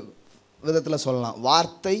இன்னொரு விதத்தில் சொல்லலாம்,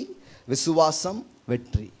 வார்த்தை, விசுவாசம்,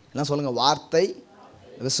 வெற்றி. எல்லாம் சொல்லுங்கள், வார்த்தை,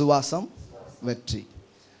 விசுவாசம், வெற்றி.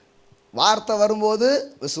 வார்த்தை வரும்போது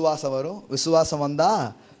விசுவாசம் வரும், விசுவாசம் வந்தால்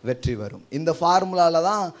வெற்றி வரும். இந்த ஃபார்முலாவில்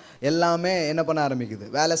தான் எல்லாமே என்ன பண்ண ஆரம்பிக்குது,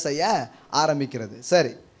 வேலை செய்ய ஆரம்பிக்கிறது.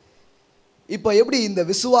 சரி, இப்போ எப்படி இந்த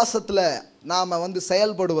விசுவாசத்தில் நாம்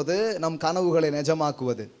செயல்படுவது, நம் கனவுகளை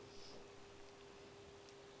நிஜமாக்குவது?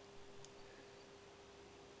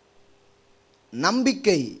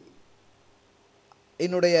 நம்பிக்கை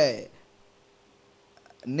என்னுடைய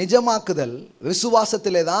நிஜமாக்குதல்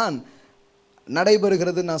விசுவாசத்திலே தான்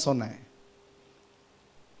நடைபெறுகிறது நான் சொன்னேன்.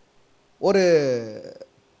 ஒரு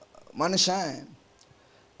மனுஷன்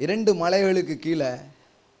 2 மலைகளுக்கு கீழே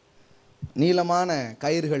நீளமான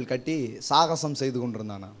கயிறுகள் கட்டி சாகசம் செய்து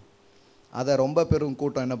கொண்டிருந்தானா. அதை ரொம்ப பெரும்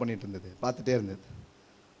கூட்டம் என்ன பண்ணிட்டு இருந்தது, பார்த்துட்டே இருந்தது.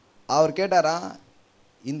 அவர் கேட்டாரா,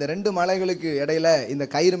 இந்த 2 மலைகளுக்கு இடையில இந்த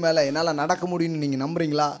கயிறு மேலே என்னால் நடக்க முடியும்னு நீங்கள்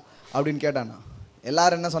நம்புறீங்களா அப்படின்னு கேட்டானா.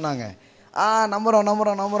 எல்லாரும் என்ன சொன்னாங்க? நம்புகிறோம்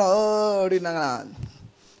நம்புகிறோம் நம்புகிறோம் ஓ அப்படின்னாங்களா.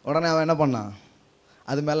 உடனே அவன் என்ன பண்ணான்?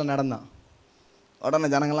 அது மேலே நடந்தான். உடனே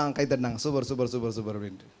ஜனங்கள்லாம் கை தட்டினாங்க, சூப்பர் சூப்பர் சூப்பர் சூப்பர்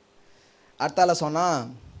அப்படின்ட்டு. அடுத்தால சொன்னால்,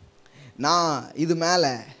 நான் இது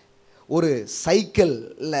மேலே ஒரு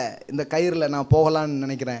சைக்கிளில் இந்த கயிறில் நான் போகலான்னு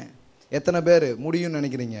நினைக்கிறேன், எத்தனை பேர் முடியும்னு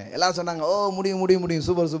நினைக்கிறீங்க? எல்லோரும் சொன்னாங்க, ஓ முடியும் முடியும் முடியும்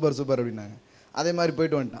சூப்பர் சூப்பர் சூப்பர் அப்படின்னாங்க. அதே மாதிரி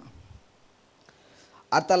போயிட்டு வந்துட்டான்.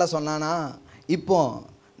 அடுத்தால சொன்னானா, இப்போ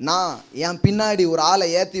நான் என் பின்னாடி ஒரு ஆளை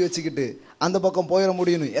ஏற்றி வச்சுக்கிட்டு அந்த பக்கம் போயிட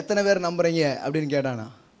முடியும்னு எத்தனை பேர் நம்புறீங்க அப்படின்னு கேட்டானா.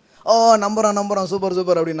 ஓ நம்புகிறோம் நம்புகிறோம் சூப்பர்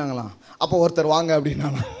சூப்பர் அப்படின்னாங்களாம். அப்போ ஒருத்தர் வாங்க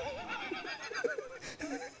அப்படின்னானா.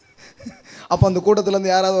 அப்போ அந்த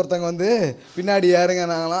கூட்டத்துலேருந்து யாராவது ஒருத்தங்க வந்து பின்னாடி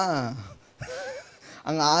ஏறுங்கனாங்களாம்.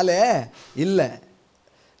 அங்கே ஆளே இல்லை.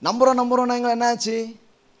 நம்புகிறோம் நம்புகிறோம் நாங்கள் என்னாச்சு?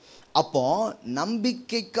 அப்போ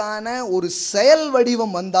நம்பிக்கைக்கான ஒரு செயல்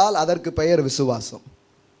வடிவம் வந்தால் அதற்கு பெயர் விசுவாசம்.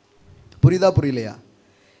 புரியுதா புரியலையா?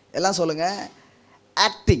 எல்லாம் சொல்லுங்க.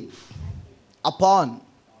 Acting upon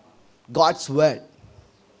God's word,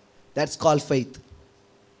 that's called faith.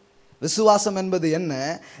 விசுவாசம் என்பது என்ன?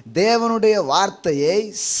 தேவனுடைய வார்த்தையை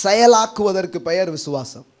செயலாக்குவதற்கு பெயர்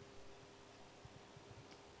விசுவாசம்.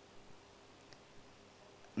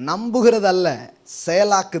 நம்புகிறது அல்ல,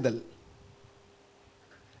 செயலாக்குதல்.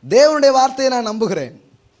 தேவனுடைய வார்த்தையை நான் நம்புகிறேன்,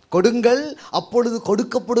 கொடுங்கள் அப்பொழுது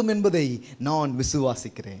கொடுக்கப்படும் என்பதை நான்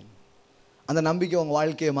விசுவாசிக்கிறேன். அந்த நம்பிக்கை உங்கள்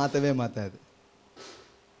வாழ்க்கையை மாற்றவே மாற்றாது.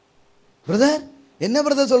 பிரதர் என்ன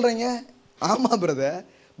பிரதர் சொல்கிறீங்க? ஆமாம் பிரதர்,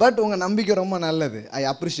 பட் உங்கள் நம்பிக்கை ரொம்ப நல்லது, ஐ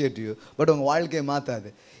அப்ரிஷியேட் யூ, பட் உங்கள் வாழ்க்கையை மாற்றாது.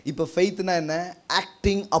 இப்போ ஃபெய்த்னா என்ன?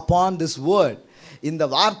 Acting upon this word. இந்த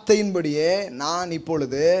வார்த்தையின்படியே நான்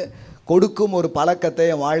இப்பொழுது கொடுக்கும் ஒரு பழக்கத்தை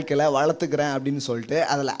என் வாழ்க்கையில் வளர்த்துக்கிறேன் அப்படின்னு சொல்லிட்டு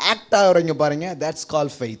அதில் ஆக்ட் ஆகிறீங்க பாருங்க, தட்ஸ்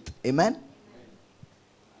கால் ஃபெய்த். ஆமென்.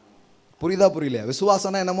 புரியுதா புரியலையா?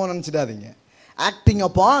 விசுவாசம்னா என்னமோ நினச்சிடாதீங்க. Acting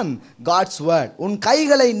upon God's word. உன்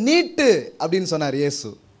கைகளை நீட்டு அப்படின்னு சொன்னார்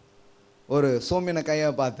இயேசு. ஒரு சோமின கையை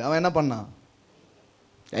பார்த்து அவன் என்ன பண்ணான்?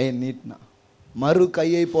 கையை நீட்டினான். மறு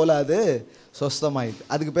கையை போல அது சொஸ்தமாயிட்டு.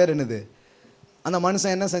 அதுக்கு பேர் என்னது? அந்த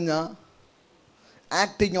மனுஷன் என்ன செஞ்சான்?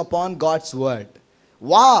 Acting upon God's word.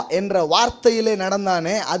 வா என்ற வார்த்தையிலே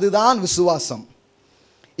நடந்தானே, அதுதான் விசுவாசம்.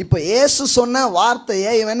 இப்போ இயேசு சொன்ன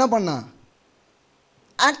வார்த்தையை இவன் என்ன பண்ணான்?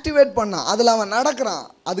 ஆக்டிவேட் பண்ணான். அதில் அவன் நடக்கிறான்.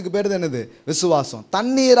 அதுக்கு பேர் என்னது? விசுவாசம்.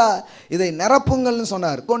 தண்ணீரா இதை நிரப்புங்கள்னு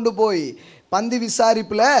சொன்னார். கொண்டு போய் பந்தி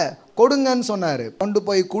விசாரிப்பில் கொடுங்கன்னு சொன்னார். கொண்டு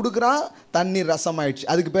போய் கொடுக்குறான், தண்ணீர் ரசமாயிடுச்சு.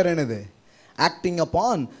 அதுக்கு பேர் என்னது? Acting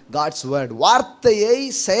upon God's word. வார்த்தையை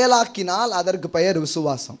செயலாக்கினால் அதற்கு பெயர்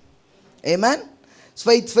விசுவாசம். ஆமென்.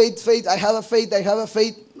 Faith, faith, faith. I have a faith. I have a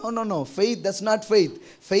faith. No, no, no. Faith, that's not faith.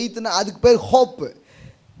 Faithனா அதுக்கு பேர் hope.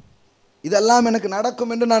 இதெல்லாம் எனக்கு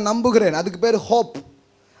நடக்கும் என்று நான் நம்புகிறேன், அதுக்கு பேர் hope.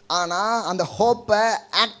 ஆனால் அந்த ஹோப்பை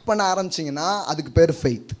ஆக்ட் பண்ண ஆரம்பிச்சிங்கன்னா அதுக்கு பேர்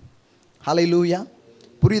ஃபெய்த். ஹல்லேலூயா.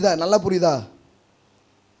 புரியுதா? நல்லா புரியுதா?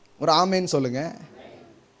 ஒரு ஆமேன்னு சொல்லுங்க.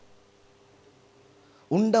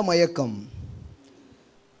 உண்ட மயக்கம்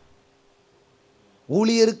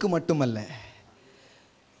ஊழியருக்கு மட்டுமல்ல,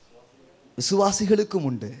 விசுவாசிகளுக்கும்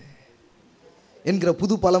உண்டு என்கிற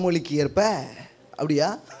புது பழமொழிக்கு ஏற்ப. அப்படியா?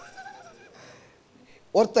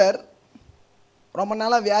 ஒருத்தர் ரொம்ப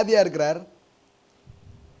நாளாக வியாதியாக இருக்கிறார்.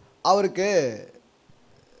 அவருக்கு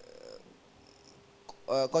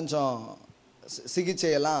கொஞ்சம்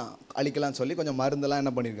சிகிச்சையெல்லாம் அளிக்கலாம்னு சொல்லி கொஞ்சம் மருந்தெல்லாம்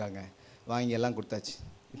என்ன பண்ணியிருக்காங்க, வாங்கி எல்லாம் கொடுத்தாச்சு.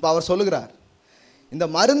 இப்போ அவர் சொல்லுகிறார், இந்த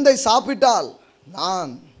மருந்தை சாப்பிட்டால்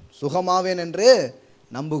நான் சுகமாவேன் என்று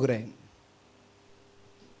நம்புகிறேன்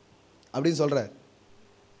அப்படின்னு சொல்கிறார்.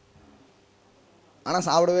 ஆனால்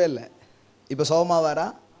சாப்பிடவே இல்லை. இப்போ சுகமாவாரா?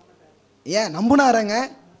 ஏன்? நம்புனாரங்க.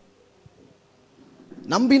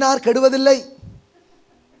 நம்பினார் கெடுவதில்லை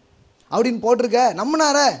அப்படின்னு போட்டிருக்க.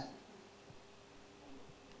 நம்பினார.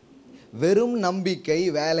 வெறும் நம்பிக்கை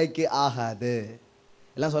வேலைக்கு ஆகாது.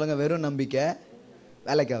 எல்லாம் சொல்லுங்க, வெறும் நம்பிக்கை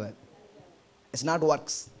வேலைக்கு ஆகாது. It's not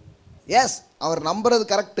works. எஸ், அவர் நம்புறது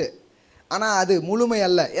கரெக்டு, ஆனால் அது முழுமை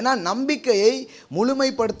அல்ல. ஏன்னா நம்பிக்கையை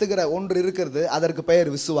முழுமைப்படுத்துகிற ஒன்று இருக்கிறது, அதற்கு பெயர்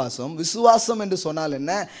விசுவாசம். விசுவாசம் என்று சொன்னால்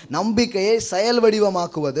என்ன? நம்பிக்கையை செயல்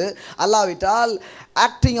வடிவமாக்குவது. அல்லாவிட்டால்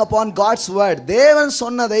ஆக்டிங் அப்பான் காட்ஸ் வேர்ட், தேவன்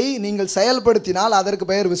சொன்னதை நீங்கள் செயல்படுத்தினால் அதற்கு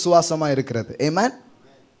பெயர் விசுவாசமாக இருக்கிறது. ஆமென்.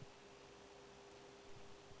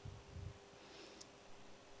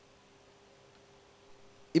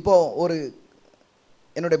 இப்போ ஒரு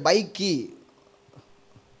என்னுடைய பைக்கி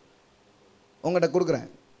உங்கள்கிட்ட கொடுக்குறேன்.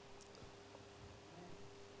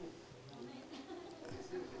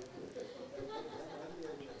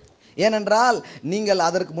 ஏனென்றால் நீங்கள்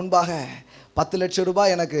அதற்கு முன்பாக 10 லட்சம்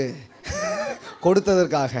ரூபாய் எனக்கு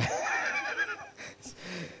கொடுத்ததற்காக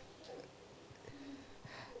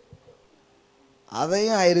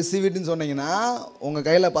அதையும் ஐ ரிசீவ் இட்னு சொன்னீங்கன்னா உங்கள்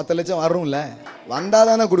கையில் 10 லட்சம் வரும்ல, வந்தால்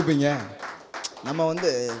தானே கொடுப்பீங்க. நம்ம வந்து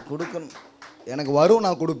கொடுக்கணும், எனக்கு வரும்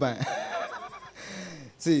நான் கொடுப்பேன்.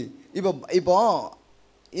 இப்போ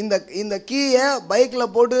இந்த இந்த கீயை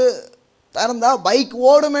பைக்கில் போட்டு திறந்தா பைக்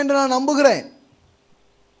ஓடும் என்று நான் நம்புகிறேன்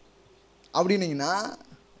அப்படின்னீங்கன்னா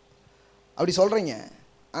அப்படி சொல்கிறீங்க.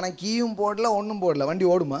 ஆனால் கீயும் போடல, ஒன்றும் போடல, வண்டி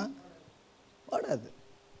ஓடுமா? ஓடாது.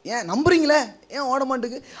 ஏன் நம்புறீங்களே, ஏன் ஓட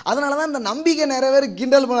மாட்டேங்குது? அதனால தான் இந்த நம்பிக்கை நிறைய பேர்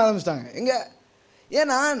கிண்டல் பண்ண ஆரம்பிச்சிட்டாங்க. எங்கே?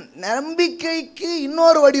 ஏன்னா நம்பிக்கைக்கு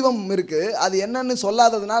இன்னொரு வடிவம் இருக்குது, அது என்னன்னு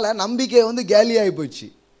சொல்லாததுனால நம்பிக்கை வந்து கேலியாகி போச்சு.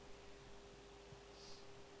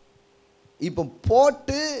 இப்போ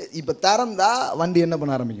போட்டு இப்போ திறந்தா வண்டி என்ன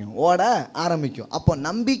பண்ண ஆரம்பிக்கும்? ஓட ஆரம்பிக்கும். அப்போ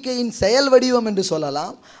நம்பிக்கையின் செயல் வடிவம் என்று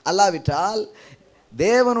சொல்லலாம். அல்லாவிட்டால்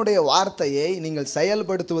தேவனுடைய வார்த்தையை நீங்கள்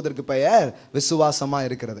செயல்படுத்துவதற்கு பெயர் விசுவாசமாக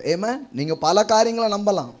இருக்கிறது. ஏமா, நீங்கள் பல காரியங்களை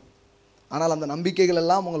நம்பலாம், ஆனால் அந்த நம்பிக்கைகள்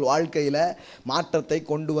எல்லாம் உங்கள் வாழ்க்கையில் மாற்றத்தை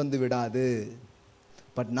கொண்டு வந்து விடாது.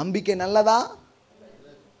 பட் நம்பிக்கை நல்லதா?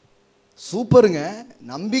 சூப்பருங்க.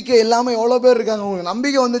 நம்பிக்கை இல்லாமல் எவ்வளோ பேர் இருக்காங்க. உங்களுக்கு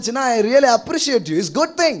நம்பிக்கை வந்துச்சுன்னா I really appreciate you, it's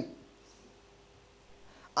good thing.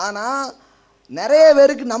 ஆனால் நிறைய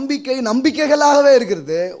பேருக்கு நம்பிக்கைகளாகவே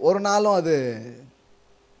இருக்கிறது, ஒரு நாளும் அது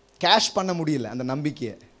கேஷ் பண்ண முடியல. அந்த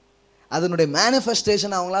நம்பிக்கையை, அதனுடைய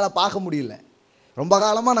மேனிஃபெஸ்டேஷன் அவங்களால பார்க்க முடியல. ரொம்ப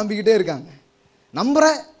காலமாக நம்பிக்கிட்டே இருக்காங்க.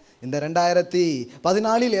 நம்புகிறேன் இந்த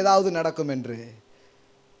 2014 ஏதாவது நடக்கும் என்று.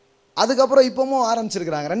 அதுக்கப்புறம் இப்பவும்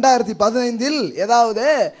ஆரம்பிச்சிருக்கிறாங்க 2015 ஏதாவது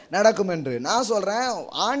நடக்கும் என்று. நான் சொல்கிறேன்,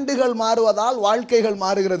 ஆண்டுகள் மாறுவதால் வாழ்க்கைகள்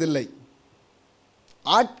மாறுகிறதில்லை,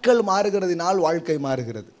 ஆட்கள் மாறுகிறதினால் வாழ்க்கை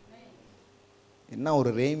மாறுகிறது. என்ன ஒரு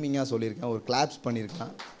ரேமிங்காக சொல்லியிருக்கேன், ஒரு கிளாப்ஸ்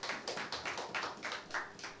பண்ணியிருக்கான்.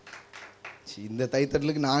 இந்த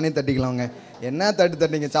தைத்தட்டலுக்கு நானே தட்டிக்கலாங்க. என்ன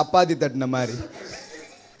தட்டிங்க, சப்பாத்தி தட்டின மாதிரி.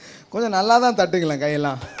 கொஞ்சம் நல்லா தான் தட்டுங்களேன்,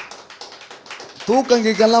 கையெல்லாம்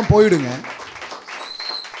தூக்கங்கிக்கெல்லாம் போயிடுங்க.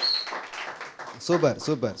 Super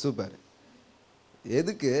super super.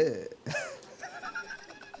 எதுக்கு?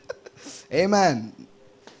 ஆமென்.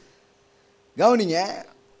 கவனிங்க.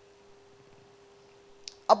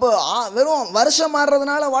 அப்போ வெறும் வருஷம்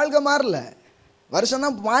மாறுறதுனால வாழ்க்கை மாறல, வருஷம்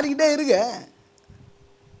தான் மாறிக்கிட்டே இருக்கு.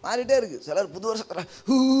 சிலர் புது வருஷத்தில்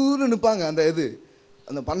ஹூன்னு நிற்பாங்க.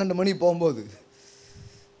 அந்த 12 மணி போகும்போது,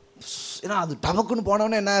 ஏன்னா அது டபக்குன்னு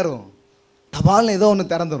போனோடனே என்ன ஆயிரும், தபால்னு ஏதோ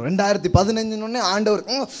ஒன்று திறந்துடும். 2015 ஆண்டவர்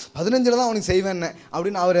 15 தான் அவனுக்கு செய்வேன்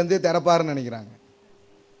அப்படின்னு அவர் எந்த திறப்பாருன்னு நினைக்கிறாங்க.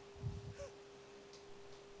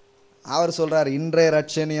 அவர் சொல்றார், இன்றைய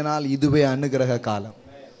ரட்சணியனால் இதுவே அனுகிரக காலம்.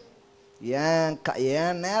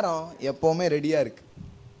 ஏன் நேரம் எப்போவுமே ரெடியாக இருக்கு.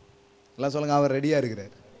 எல்லாம் சொல்லுங்க, அவர் ரெடியாக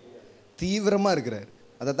இருக்கிறார், தீவிரமாக இருக்கிறார்.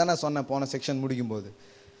 அதை தான் நான் சொன்னேன் போன செக்ஷன் முடிக்கும்போது.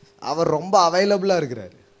 அவர் ரொம்ப அவைலபிளாக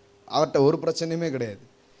இருக்கிறார், அவர்கிட்ட ஒரு பிரச்சனையுமே கிடையாது.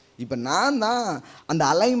 இப்போ நான் தான் அந்த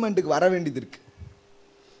அலைன்மெண்ட்டுக்கு வர வேண்டியது இருக்கு,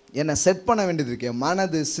 என்னை செட் பண்ண வேண்டியது இருக்கு. என்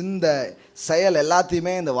மனது, சிந்தை, செயல்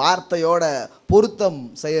எல்லாத்தையுமே இந்த வார்த்தையோட பொருத்தம்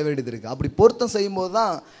செய்ய வேண்டியது இருக்குது. அப்படி பொருத்தம் செய்யும்போது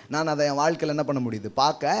தான் நான் அதை என் வாழ்க்கையில் என்ன பண்ண முடியுது,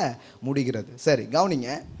 பார்க்க முடிகிறது. சரி கவனிங்க,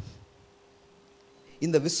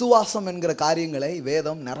 இந்த விசுவாசம் என்கிற காரியங்களை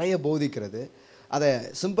வேதம் நிறைய போதிக்கிறது. அதை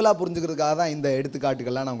சிம்பிளாக புரிஞ்சுக்கிறதுக்காக தான் இந்த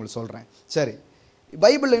எடுத்துக்காட்டுகள்லாம் நான் உங்களுக்கு சொல்கிறேன். சரி,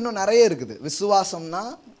 பைபிளில் இன்னும் நிறைய இருக்குது. விசுவாசம்னா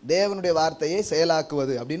தேவனுடைய வார்த்தையை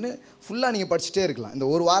செயலாக்குவது அப்படின்னு ஃபுல்லாக நீங்கள் படிச்சுட்டே இருக்கலாம். இந்த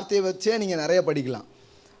ஒரு வார்த்தையை வச்சே நீங்கள் நிறைய படிக்கலாம்.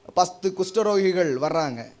 10 குஷ்டரோகிகள்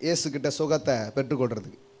வர்றாங்க இயேசுக்கிட்ட சுகத்தை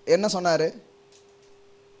பெற்றுக்கொள்றதுக்கு. என்ன சொன்னார்?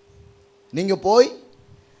 நீங்கள் போய்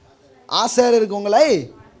ஆசாரியருக்கு உங்களை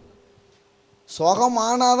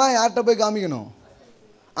சுகமானாதான் யார்கிட்ட போய் காமிக்கணும்.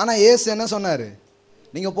 ஆனால் இயேசு என்ன சொன்னார்?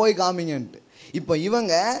 நீங்கள் போய் காமிங்கன்ட்டு. இப்போ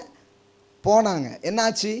இவங்க போனாங்க,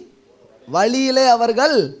 என்னாச்சு? வழியிலே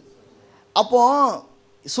அவர்கள், அப்போ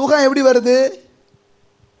சுகம் எப்படி வருது?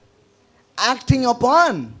 Acting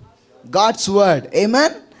upon God's word.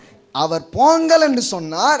 ஆமென். அவர் போங்கள் என்று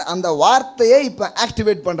சொன்னார், அந்த வார்த்தையை இப்போ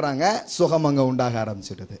ஆக்டிவேட் பண்ணுறாங்க, சுகம் அங்கே உண்டாக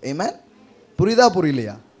ஆரம்பிச்சிடுது. ஆமென். புரியுதா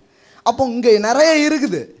புரியலையா? அப்போ இங்கே நிறைய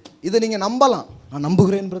இருக்குது, இதை நீங்கள் நம்பலாம். நான்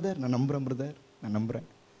நம்புகிறேன் பிரதர், நான் நம்புகிறேன் பிரதர், நான் நம்புகிறேன்,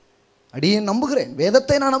 அடியே நம்புகிறேன்,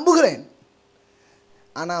 வேதத்தை நான் நம்புகிறேன்.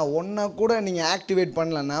 ஆனால் ஒன்றை கூட நீங்கள் ஆக்டிவேட்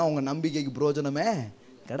பண்ணலன்னா உங்கள் நம்பிக்கைக்கு பிரயோஜனமே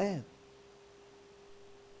கிடையாது.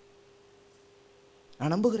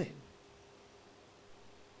 நான் நம்புகிறேன்,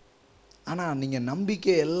 ஆனால் நீங்கள்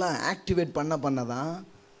நம்பிக்கை எல்லாம் ஆக்டிவேட் பண்ண தான்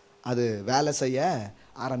அது வேலை செய்ய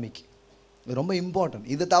ஆரம்பிக்கும். இது ரொம்ப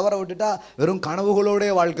இம்பார்ட்டன்ட். இதை தவற விட்டுட்டா வெறும்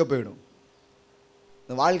கனவுகளோடைய வாழ்க்கை போயிடும்.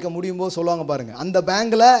 இந்த வாழ்க்கை முடியும் போது சொல்லுவாங்க பாருங்க, அந்த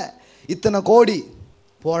பேங்க்ல இத்தனை கோடி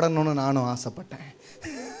போடணும்னு நானும் ஆசைப்பட்டேன்,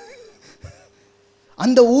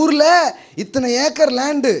 அந்த ஊர்ல இத்தனை ஏக்கர்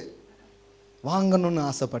லேண்டு வாங்கணும்னு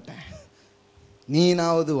ஆசைப்பட்டேன்,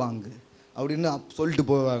 நீனாவது வாங்கு அப்படின்னு சொல்லிட்டு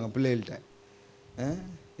போவாங்க பிள்ளைகள்கிட்ட.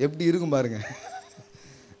 எப்படி இருக்கும் பாருங்க.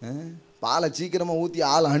 பாலை சீக்கிரமாக ஊற்றி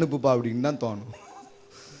ஆள் அனுப்புப்பா அப்படின்னு தான் தோணும்.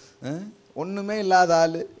 ஒன்றுமே இல்லாத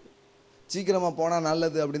ஆள் சீக்கிரமாக போனால்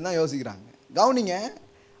நல்லது அப்படின்னு தான் யோசிக்கிறாங்க. கவனிங்க,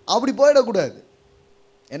 அப்படி போயிடக்கூடாது.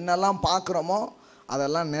 என்னெல்லாம் பார்க்குறோமோ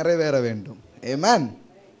அதெல்லாம் நிறைவேற வேண்டும். ஆமென்.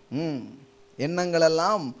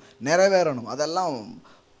 எண்ணங்களெல்லாம் நிறைவேறணும், அதெல்லாம்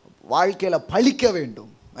வாழ்க்கையில் பழிக்க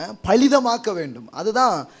வேண்டும், பலிதமாக்க வேண்டும்.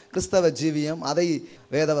 அதுதான் கிறிஸ்தவ ஜீவியம். அதை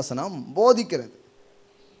வேதவசனம் போதிக்கிறது.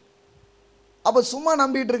 அப்போ சும்மா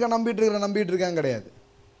நம்பிட்டு இருக்கேன் கிடையாது.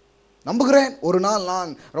 நம்புகிறேன் ஒரு நாள்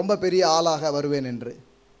நான் ரொம்ப பெரிய ஆளாக வருவேன் என்று.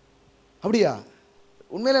 அப்படியா?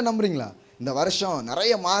 உண்மையிலே நம்புறீங்களா? இந்த வருஷம்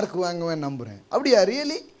நிறைய மார்க் வாங்குவேன் நம்புகிறேன். அப்படியா?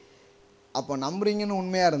 ரியலி? அப்போ நம்புறீங்கன்னு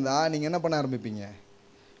உண்மையாக இருந்தால் நீங்கள் என்ன பண்ண ஆரம்பிப்பீங்க?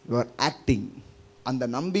 You are acting. அந்த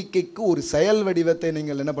நம்பிக்கைக்கு ஒரு செயல் வடிவத்தை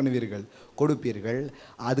நீங்கள் என்ன பண்ணுவீர்கள்? கொடுப்பீர்கள்.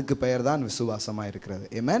 அதுக்கு பெயர் தான் விசுவாசமாக இருக்கிறது.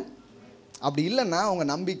 ஆமென். அப்படி இல்லைன்னா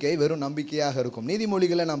உங்கள் நம்பிக்கை வெறும் நம்பிக்கையாக இருக்கும்.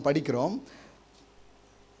 நீதிமொழிகளை நாம் படிக்கிறோம்.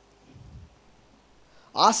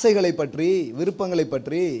 ஆசைகளை பற்றி, விருப்பங்களை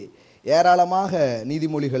பற்றி ஏராளமாக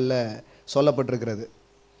நீதிமொழிகளில் சொல்லப்பட்டிருக்கிறது.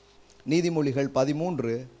 நீதிமொழிகள்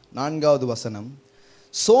 13:4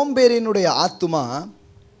 சோம்பேறியினுடைய ஆத்துமா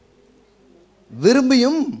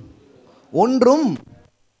விரும்பியும் ஒன்றும்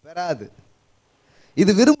பெறாது.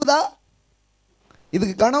 இது விரும்புதா?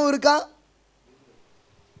 இதுக்கு கனவு இருக்கா?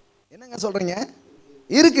 என்னங்க சொல்றீங்க?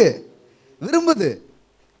 இருக்கு, விரும்புது,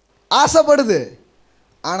 ஆசைப்படுது,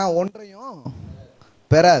 ஆனா ஒன்றையும்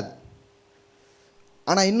பெறாது.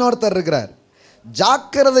 ஆனா இன்னொருத்தர் இருக்கிறார்,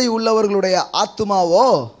 ஜாக்கிரதை உள்ளவர்களுடைய ஆத்துமாவோ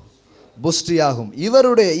புஷ்டியாகும்.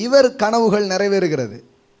 இவர் கனவுகள் நிறைவேறுகிறது.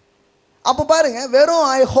 அப்ப பாருங்க, வெறும்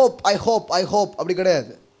ஐ ஹோப் அப்படி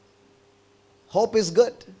கிடையாது. Hope is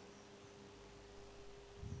good.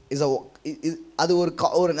 அது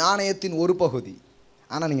ஒரு நாணயத்தின் ஒரு பகுதி.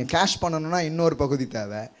 ஆனா நீங்க கேஷ் பண்ணணும்னா இன்னொரு பகுதி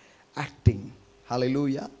தேவை, ஆக்டிங்.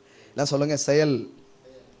 ஹல்லேலூயா. எல்லாம் சொல்லுங்க, செயல்.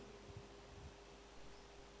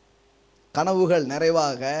 கனவுகள்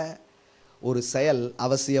நிறைவாக ஒரு செயல்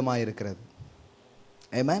அவசியமாக இருக்கிறது.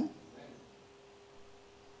 ஆமென்.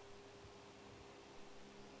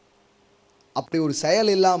 அப்படி ஒரு செயல்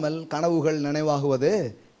இல்லாமல் கனவுகள் நினைவாகுவது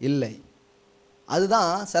இல்லை.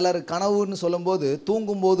 அதுதான் சிலர் கனவுன்னு சொல்லும்போது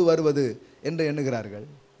தூங்கும்போது வருவது என்று எண்ணுகிறார்கள்.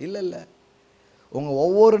 இல்லை, உங்கள்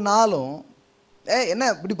ஒவ்வொரு நாளும் என்ன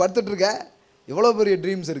இப்படி படுத்துட்டு இருக்க, இவ்வளோ பெரிய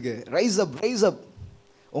ட்ரீம்ஸ் இருக்கு, ரைஸ் அப்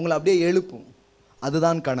உங்களை அப்படியே எழுப்பும்.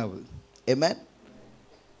 அதுதான் கனவு. ஆமென்.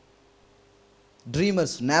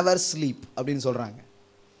 ட்ரீமர்ஸ் நெவர் ஸ்லீப் அப்படின்னு சொல்றாங்க.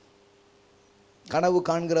 கனவு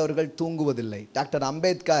காண்கிறவர்கள் தூங்குவதில்லை. டாக்டர்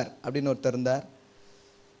அம்பேத்கர் அப்படின்னு ஒருத்தர் இருந்தார்.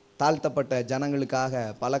 தாழ்த்தப்பட்ட ஜனங்களுக்காக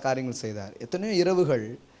பல காரியங்கள் செய்தார். எத்தனையோ இரவுகள்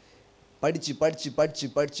படிச்சு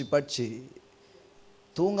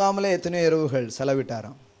தூங்காமலே எத்தனையோ இரவுகள்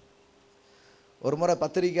செலவிட்டாராம். ஒரு முறை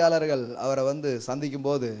பத்திரிகையாளர்கள் அவரை சந்திக்கும்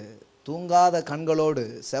போது தூங்காத கண்களோடு,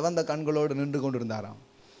 செவந்த கண்களோடு நின்று கொண்டிருந்தாராம்.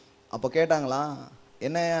 அப்போ கேட்டாங்களாம்,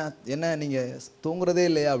 என்ன நீங்கள் தூங்குறதே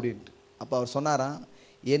இல்லையா அப்படின்ட்டு. அப்போ அவர் சொன்னாராம்,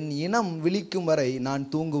 என் இனம் விழிக்கும் வரை நான்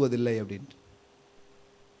தூங்குவதில்லை அப்படின்ட்டு.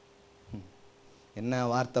 என்ன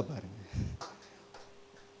வார்த்தை பாருங்க.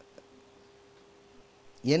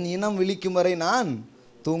 என் இனம் விழிக்கும் வரை நான்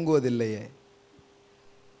தூங்குவதில்லையே.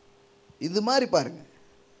 இது மாதிரி பாருங்க,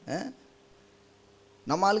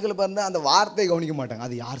 நம்ம ஆளுகளை பாருங்க, அந்த வார்த்தையை கவனிக்க மாட்டாங்க.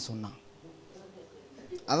 அது யார் சொன்னா?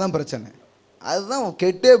 அதான் பிரச்சனை. அதுதான்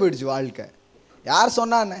கெட்டே போயிடுச்சு வாழ்க்கை. யார்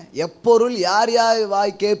சொன்னான்னு, எப்பொருள் யார்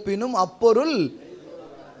வாய் கேட்பினும் அப்பொருள்.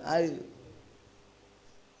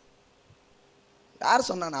 யார்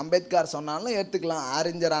சொன்னான்? அம்பேத்கர் சொன்னாலும் ஏற்றுக்கலாம்,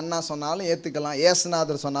 அறிஞர் அண்ணா சொன்னாலும் ஏற்றுக்கலாம்,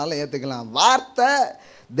 ஏசுநாதர் சொன்னாலும் ஏற்றுக்கலாம். வார்த்தை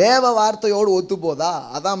தேவ வார்த்தையோடு ஒத்து போதா?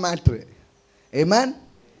 அதான் மேட்ரு. ஆமென்.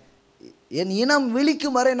 என் இனம்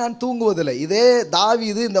விழிக்கும் வரை நான் தூங்குவதில்லை. இதே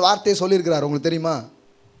தாவீது இந்த வார்த்தையை சொல்லியிருக்கிறார். உங்களுக்கு தெரியுமா?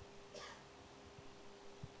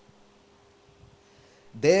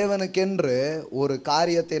 தேவனுக்கென்று ஒரு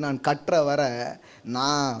காரியத்தை நான் கற்ற வர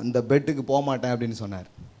நான் இந்த பெட்டுக்கு போக மாட்டேன் அப்படின்னு சொன்னார்.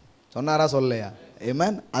 சொன்னாரா? சொல்லலையா?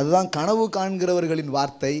 ஆமென். அதுதான் கனவு காண்கிறவர்களின்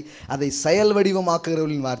வார்த்தை, அதை செயல்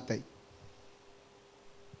வடிவமாக்குகிறவர்களின் வார்த்தை.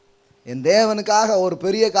 என் தேவனுக்காக ஒரு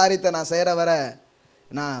பெரிய காரியத்தை நான் செய்கிற வர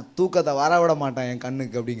நான் தூக்கத்தை வரவிட மாட்டேன் என்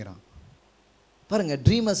கண்ணுக்கு அப்படிங்கிறான். பாருங்க,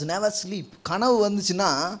 ட்ரீமர்ஸ் நெவர் ஸ்லீப். கனவு வந்துச்சுன்னா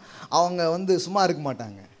அவங்க சும்மா இருக்க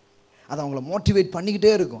மாட்டாங்க. அது அவங்கள மோட்டிவேட் பண்ணிக்கிட்டே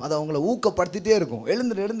இருக்கும், அது அவங்கள ஊக்கப்படுத்திகிட்டே இருக்கும்.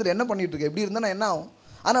 எழுந்துரு என்ன பண்ணிட்டு இருக்கு, எப்படி இருந்தால் என்ன ஆகும்?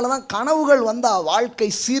 அதனால தான் கனவுகள் வந்தால் வாழ்க்கை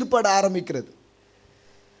சீர்பட ஆரம்பிக்கிறது.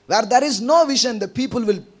 Where there is no vision, the people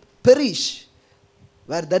will perish.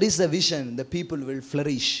 Where there is a vision, the people will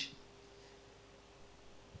flourish.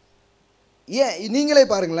 நீங்களே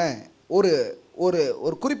பாருங்களேன், ஒரு ஒரு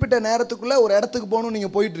ஒரு குறிப்பிட்ட நேரத்துக்குள்ள ஒரு இடத்துக்கு போகணும், நீங்க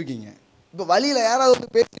போயிட்டு இருக்கீங்க. இப்போ வழியில யாராவது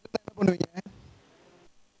பேசிட்டு என்ன பண்ணுவீங்க?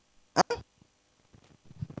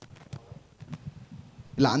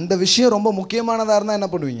 இல்லை அந்த விஷயம் ரொம்ப முக்கியமானதாக இருந்தால் என்ன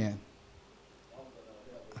பண்ணுவீங்க?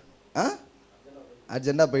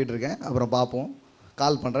 அர்ஜெண்டாக போயிட்டுருக்கேன், அப்புறம் பார்ப்போம்,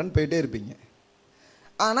 கால் பண்ணுறேன்னு போயிட்டே இருப்பீங்க.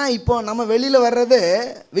 ஆனால் இப்போ நம்ம வெளியில் வர்றது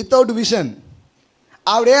வித்தவுட் விஷன்,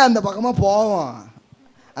 அப்படியே அந்த பக்கமாக போவோம்,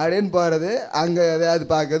 அப்படின்னு போகிறது, அங்கே எதையாவது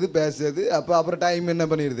பார்க்கறது, பேசுறது. அப்புறம் டைம் என்ன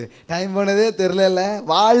பண்ணிடுது, டைம் போனதே தெரில.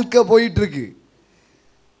 வாழ்க்கை போயிட்டுருக்கு.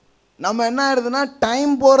 நம்ம என்ன ஆயிடுதுன்னா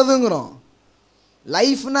டைம் போகிறதுங்கிறோம்.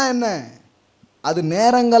 லைஃப்னா என்ன? அது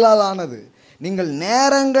நேரங்களால் ஆனது. நீங்கள்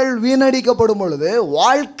நேரங்கள் வீணடிக்கப்படும் பொழுது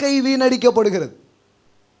வாழ்க்கை வீணடிக்கப்படுகிறது.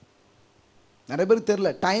 நிறைய பேருக்கு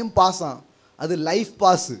தெரியல, டைம் பாஸ் ஆகும், அது லைஃப்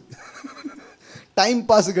பாஸ். டைம்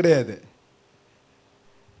பாஸ் கிடையாது.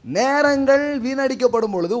 நேரங்கள்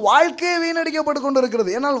வீணடிக்கப்படும் பொழுது வாழ்க்கை வீணடிக்கப்பட்டு கொண்டு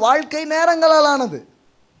இருக்கிறது. ஏன்னால் வாழ்க்கை நேரங்களால் ஆனது.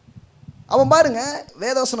 அவன் பாருங்க,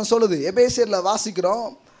 வேதவசனம் சொல்லுது, எபேசியர்ல வாசிக்கிறோம்,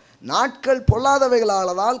 நாட்கள்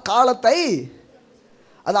பொல்லாதவைகளால் காலத்தை,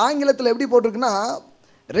 அது ஆங்கிலத்தில் எப்படி போட்டிருக்குன்னா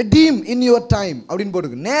ரெடீம் இன் யுவர் டைம் அப்படின்னு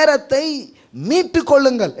போட்டிருக்கு. நேரத்தை மீட்டு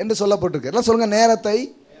கொள்ளுங்கள் என்று சொல்லப்பட்டிருக்கு. எல்லாம் சொல்லுங்க, நேரத்தை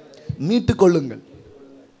மீட்டு கொள்ளுங்கள்.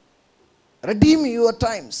 Redeem your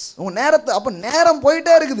times. உங்க நேரத்தை, அப்ப நேரம்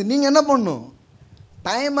போயிட்டே இருக்குது. நீங்க என்ன பண்ணணும்?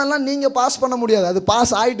 டைம் எல்லாம் நீங்க பாஸ் பண்ண முடியாது, அது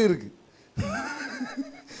பாஸ் ஆயிட்டு இருக்கு.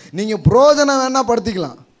 நீங்க புரோஜனம் வேணா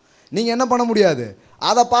படுத்திக்கலாம், நீங்க என்ன பண்ண முடியாது,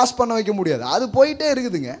 அதை பாஸ் பண்ண வைக்க முடியாது, அது போயிட்டே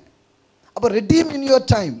இருக்குதுங்க. அப்ப ரெடீம் இன் யுவர்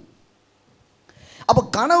டைம். அப்போ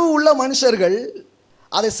கனவு உள்ள மனுஷர்கள்,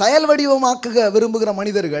 அதை செயல் வடிவமாக்க விரும்புகிற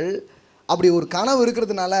மனிதர்கள், அப்படி ஒரு கனவு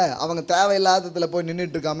இருக்கிறதுனால அவங்க தேவையில்லாததில் போய்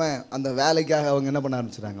நின்றுட்டு இருக்காம அந்த வேலைக்காக அவங்க என்ன பண்ண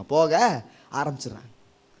ஆரம்பிச்சிடுறாங்க, போக ஆரம்பிச்சிடுறாங்க.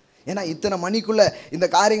 ஏன்னா இத்தனை மணிக்குள்ள இந்த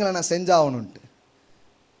காரியங்களை நான் செஞ்சாகணுன்ட்டு.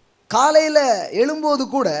 காலையில் எழும்போது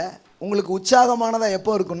கூட உங்களுக்கு உற்சாகமானதாக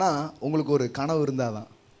எப்போ இருக்குன்னா, உங்களுக்கு ஒரு கனவு இருந்தால் தான்.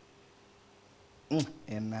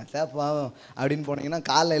 என்ன பாவம் அப்படின்னு போனீங்கன்னா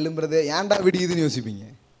காலைல எழும்புறது ஏன்டா விடியுதுன்னு யோசிப்பீங்க.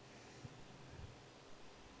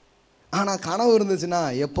 ஆனால் கனவு இருந்துச்சுன்னா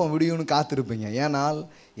எப்போ விடியும்னு காத்திருப்பீங்க. ஏனால்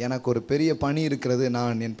எனக்கு ஒரு பெரிய பணி இருக்கிறது,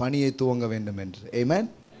 நான் என் பணியை துவங்க வேண்டும் என்று. ஆமென்.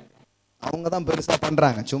 அவங்க தான் பெருசாக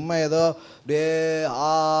பண்ணுறாங்க. சும்மா ஏதோ டே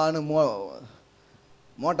ஆன்னு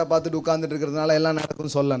மோட்டை பார்த்துட்டு உட்காந்துட்டு இருக்கிறதுனால எல்லாம்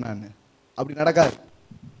நடக்கும்னு சொல்ல நான். அப்படி நடக்காது.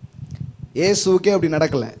 இயேசுக்கே அப்படி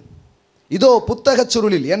நடக்கலை. இதோ புத்தகச்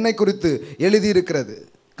சுருளில் என்னை குறித்து எழுதியிருக்கிறது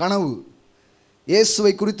கனவு.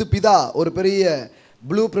 இயேசுவை குறித்து பிதா ஒரு பெரிய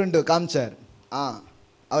ப்ளூ பிரிண்ட் காமிச்சார்.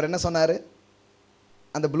 அவர் என்ன சொன்னார்?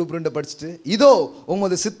 அந்த ப்ளூ பிரிண்ட்டை படிச்சுட்டு, இதோ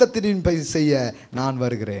உமது சித்தத்தின்படி செய்ய நான்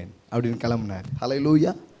வருகிறேன் அப்படின்னு கிளம்பினார்.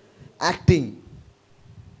 ஹல்லேலூயா. ஆக்டிங்,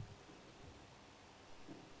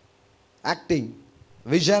 ஆக்டிங்,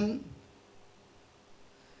 விஷன்,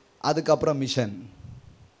 அதுக்கப்புறம் மிஷன்.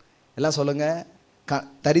 எல்லாம் சொல்லுங்க.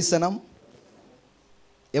 தரிசனம்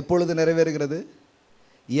எப்பொழுது நிறைவேறுகிறது?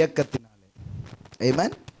 இயக்கத்தினாலே.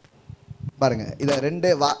 ஆமென். பாருங்க, இதை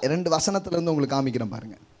ரெண்டு வசனத்துல இருந்து உங்களுக்கு காமிக்கிறேன்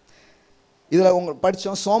பாருங்க. இதுல உங்க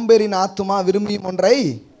படிச்சோம், சோம்பேறின் ஆத்துமா விரும்பியும் ஒன்றை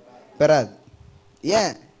பெறாது.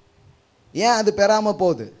 ஏன் ஏன் அது பெறாம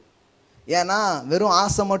போகுது? ஏன்னா வெறும்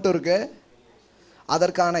ஆசை மட்டும் இருக்கு,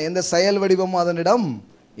 அதற்கான எந்த செயல் வடிவமும் அதனிடம்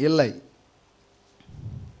இல்லை.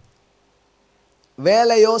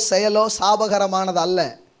 வேலையோ செயலோ சாபகரமானது அல்ல.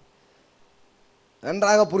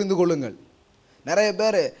 நன்றாக புரிந்து கொள்ளுங்கள். நிறைய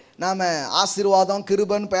பேர் நாம் ஆசீர்வாதம்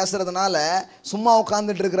கிருபன்னு பேசுறதுனால சும்மா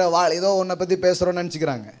உட்காந்துட்டு இருக்கிற ஏதோ ஒன்றை பற்றி பேசுகிறோன்னு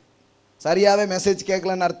நினச்சிக்கிறாங்க. சரியாகவே மெசேஜ்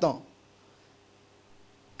கேட்கலன்னு அர்த்தம்.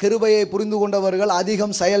 கிருபையை புரிந்து கொண்டவர்கள்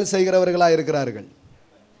அதிகம் செயல் செய்கிறவர்களாக இருக்கிறார்கள்.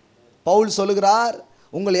 பவுல் சொல்லுகிறார்,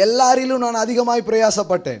 உங்கள் எல்லாரிலும் நான் அதிகமாய்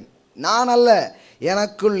பிரயாசப்பட்டேன், நான் அல்ல,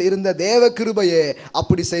 எனக்குள் இருந்த தேவ கிருபையே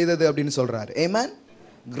அப்படி செய்தது அப்படின்னு சொல்றாரு. ஆமென்.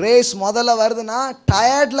 கிரேஸ் முதல்ல வருதுன்னா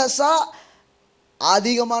டயர்ட்லெஸ்ஸா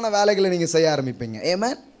அதிகமான வேலைகளை நீங்க செய்ய ஆரம்பிப்பீங்க.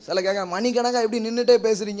 ஆமென். சில கேட்க, மணிக்கணக்காக எப்படி நின்றுட்டே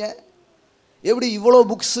பேசுறீங்க, எப்படி இவ்வளோ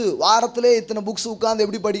புக்ஸு, வாரத்திலே இத்தனை புக்ஸ் உட்காந்து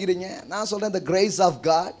எப்படி படிக்கிறீங்க? நான் சொல்றேன், the grace of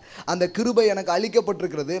God, அந்த கிருபை எனக்கு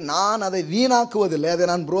அளிக்கப்பட்டிருக்கிறது, நான் அதை வீணாக்குவதில்லை, அதை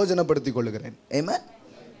நான் பிரயோஜனப்படுத்திக் கொள்கிறேன். ஆமென்.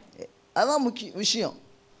 அதான் முக்கிய விஷயம்.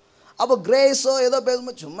 அப்போ கிரேஸோ ஏதோ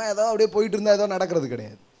பேசும்போது சும்மா ஏதோ அப்படியே போயிட்டு இருந்தால் ஏதோ நடக்கிறது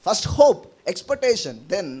கிடையாது. ஃபர்ஸ்ட் ஹோப், எக்ஸ்பெக்டேஷன்,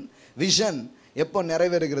 தென் விஷன். எப்போ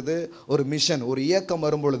நிறைவேறுகிறது? ஒரு மிஷன், ஒரு இயக்கம்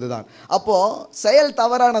வரும்பொழுது தான். அப்போது செயல்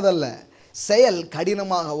தவறானதல்ல, செயல்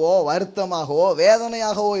கடினமாகவோ வருத்தமாகவோ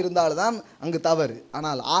வேதனையாகவோ இருந்தால்தான் அங்கு தவறு.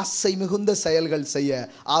 ஆனால் ஆசை மிகுந்த செயல்கள் செய்ய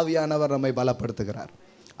ஆவியானவர் நம்மை பலப்படுத்துகிறார்.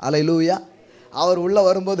 அல்லேலூயா. அவர் உள்ளே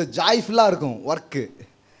வரும்போது ஜாய்ஃபுல்லாக இருக்கும் ஒர்க்கு,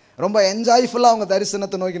 ரொம்ப என்ஜாய்ஃபுல்லாக அவங்க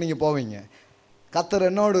தரிசனத்தை நோக்கி நீங்கள் போவீங்க. கர்த்தர்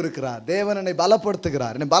என்னோடு இருக்கிறார், தேவன் என்னை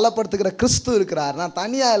பலப்படுத்துகிறார், என்னை பலப்படுத்துகிற கிறிஸ்து இருக்கிறார், நான்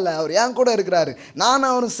தனியாக இல்லை, அவர் என் கூட இருக்கிறாரு, நான்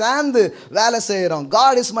அவரும் சேர்ந்து வேலை செய்கிறோம்.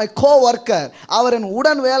 God is my co-worker, அவர் என்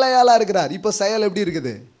உடன் வேலையாளாக இருக்கிறார். இப்போ செயல் எப்படி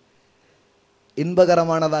இருக்குது?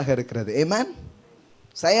 இன்பகரமானதாக இருக்கிறது. ஆமென்.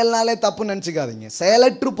 செயல்னாலே தப்பு நினச்சிக்காதீங்க.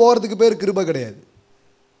 செயலற்று போகிறதுக்கு பேர் கிருபை கிடையாது.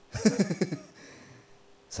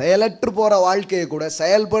 செயலற்று போகிற வாழ்க்கையை கூட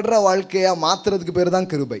செயல்படுற வாழ்க்கையாக மாற்றுறதுக்கு பேர் தான்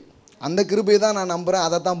கிருபை. அந்த கிருபை தான் நான் நம்புகிறேன்,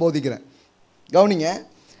 அதை தான் போதிக்கிறேன். கவனிங்க,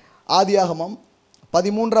 ஆதியாகமம்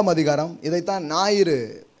 13ஆம் அதிகாரம். இதைத்தான் ஞாயிறு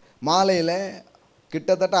மாலையில்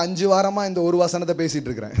கிட்டத்தட்ட 5 வாரமாக இந்த ஒரு வசனத்தை பேசிகிட்டு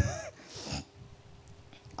இருக்கிறேன்.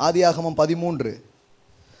 ஆதியாகமம்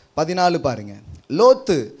 13:14 பாருங்க.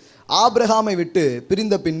 லோத்து ஆபிரகாமை விட்டு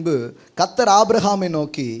பிரிந்த பின்பு கர்த்தர் ஆபிரகாமை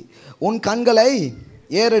நோக்கி, உன் கண்களை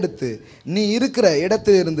ஏறெடுத்து நீ இருக்கிற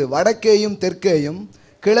இடத்திலிருந்து வடக்கேயும் தெற்கேயும்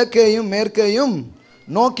கிழக்கேயும் மேற்கேயும்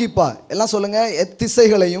நோக்கிப்பார். எல்லாம் சொல்லுங்க,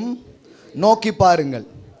 எத்திசைகளையும் நோக்கி பாருங்கள்.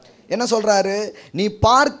 என்ன சொல்றாரு? நீ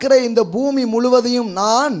பார்க்கிற இந்த பூமி முழுவதையும்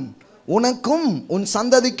நான் உனக்கும் உன்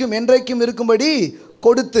சந்ததிக்கும் என்றைக்கும் இருக்கும்படி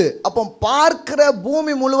கொடுத்து. அப்போ பார்க்கிற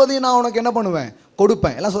பூமி முழுவதையும் நான் உனக்கு என்ன பண்ணுவேன்?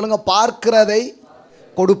 கொடுப்பேன். எல்லாம் சொல்லுங்க, பார்க்கிறதை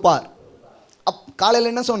கொடுப்பார்.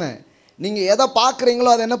 காலையில் என்ன சொன்னேன்? நீங்கள் எதை பார்க்குறீங்களோ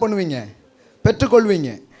அதை என்ன பண்ணுவீங்க? பெற்றுக்கொள்வீங்க.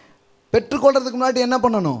 பெற்றுக்கொள்றதுக்கு முன்னாடி என்ன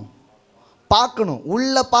பண்ணணும்? பார்க்கணும்.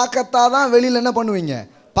 உள்ளே பார்க்கத்தான் தான் வெளியில் என்ன பண்ணுவீங்க?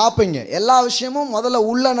 பார்ப்பீங்க. எல்லா விஷயமும் முதல்ல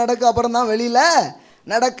உள்ளே நடக்கு, அப்புறம் தான் வெளியில்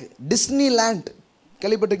நடக்கு. டிஸ்னி லேண்ட்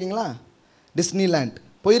கேள்விப்பட்டிருக்கீங்களா? டிஸ்னி லேண்ட்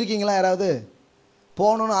போயிருக்கீங்களா? யாராவது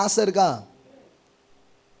போகணுன்னு ஆசை இருக்கா?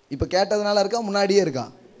 இப்போ கேட்டதுனால இருக்கா? முன்னாடியே இருக்கா?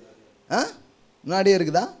 முன்னாடியே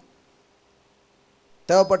இருக்குதா?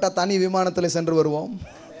 தேவைப்பட்ட தனி விமானத்தில் சென்று வருவோம்.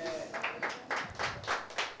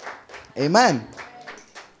 ஆமென்.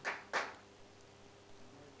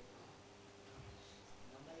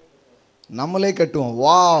 நம்மளே கட்டுவோம்.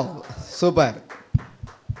 Wow, super.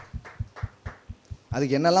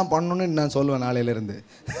 அதுக்கு என்னெல்லாம் பண்ணணும்னு நான் சொல்லுவேன் நாளையிலிருந்து.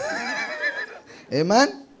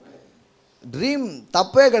 ஆமென். ட்ரீம்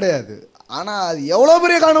தப்பே கிடையாது. ஆனால் அது எவ்வளோ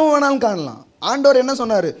பெரிய கனவு வேணாலும் காணலாம். ஆண்டவர் என்ன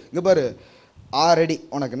சொன்னார்? இங்கே பாரு, 6 அடி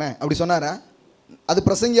உனக்குண்ணே அப்படி சொன்னாரா? அது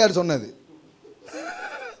பிரசங்கியார் சொன்னது.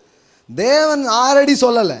 தேவன் 6 அடி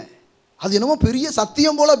சொல்லலை. அது என்னமோ பெரிய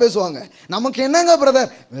சத்தியம் போல பேசுவாங்க. நமக்கு என்னங்க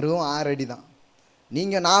பிரதர், வெறும் 6 அடி தான்.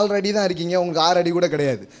 நீங்கள் 4 அடி தான் இருக்கீங்க, உங்களுக்கு 6 அடி கூட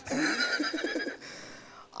கிடையாது.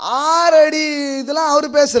 6 அடி இதெல்லாம் அவர்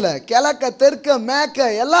பேசலை. கிழக்க தெற்க மேற்க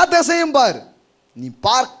எல்லா திசையும் பார், நீ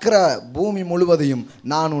பார்க்கிற பூமி முழுவதையும்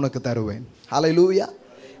நான் உனக்கு தருவேன். ஹல்லேலூயா.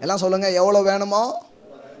 எல்லாம் சொல்லுங்க, எவ்வளோ வேணுமோ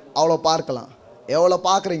அவ்வளோ பார்க்கலாம். எவ்வளோ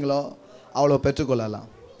பார்க்குறீங்களோ அவ்வளோ பெற்றுக்கொள்ளலாம்.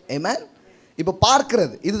 ஆமென். இப்போ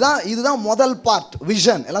பார்க்கிறது இதுதான் முதல் பார்ட்,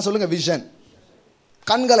 விஷன். எல்லாம் சொல்லுங்க, விஷன்.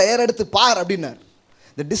 கண்களை ஏறெடுத்து பார் அப்படின்னார்.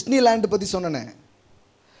 இந்த டிஸ்னி லேண்டு பற்றி சொன்னேன்.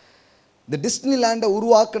 இந்த டிஸ்னி லேண்டை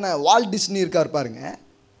உருவாக்குன வால்ட் டிஸ்னி இருக்கார் பாருங்க.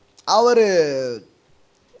 அவர்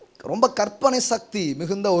ரொம்ப கற்பனை சக்தி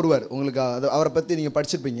மிகுந்த ஒருவர். உங்களுக்கு அவரை பற்றி நீங்கள்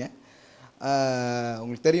படிச்சிருப்பீங்க,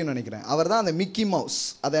 உங்களுக்கு தெரியும்னு நினைக்கிறேன். அவர் தான் அந்த மிக்கி மவுஸ்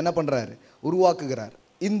அதை என்ன பண்ணுறாரு? உருவாக்குகிறார்.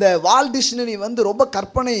 இந்த வால்ட் டிஸ்னி ரொம்ப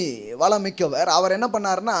கற்பனை வளம் மிக்கவர். அவர் என்ன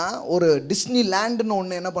பண்ணார்னா, ஒரு டிஸ்னி லேண்டுன்னு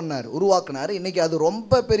ஒன்று என்ன பண்ணார்? உருவாக்குனார். இன்றைக்கி அது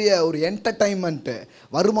ரொம்ப பெரிய ஒரு என்டர்டைன்மெண்ட்டு,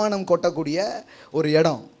 வருமானம் கொட்டக்கூடிய ஒரு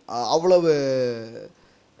இடம். அவ்வளவு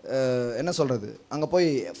என்ன சொல்கிறது, அங்கே போய்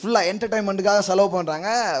ஃபுல்லாக என்டர்டைன்மெண்ட்டுக்காக செலவு பண்ணுறாங்க.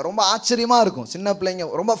 ரொம்ப ஆச்சரியமாக இருக்கும். சின்ன பிள்ளைங்க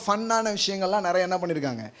ரொம்ப ஃபன்னான விஷயங்கள்லாம் நிறைய என்ன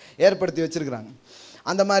பண்ணியிருக்காங்க? ஏற்படுத்தி வச்சுருக்குறாங்க.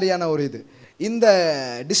 அந்த மாதிரியான ஒரு இது. இந்த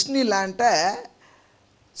டிஸ்னி லேண்டை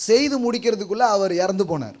செய்து முடிக்கிறதுக்குள்ளே அவர் இறந்து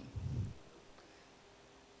போனார்.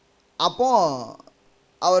 அப்போ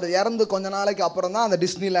அவர் இறந்து கொஞ்ச நாளைக்கு அப்புறம் தான் அந்த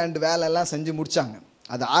டிஸ்னி லேண்ட் வேலையெல்லாம் செஞ்சு முடித்தாங்க.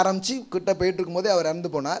 அது ஆரம்பித்து கிட்ட போயிட்டு இருக்கும்போதே அவர்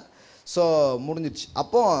இறந்து போனார். ஸோ முடிஞ்சிடுச்சு.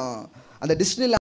 அப்போது அந்த டிஸ்னி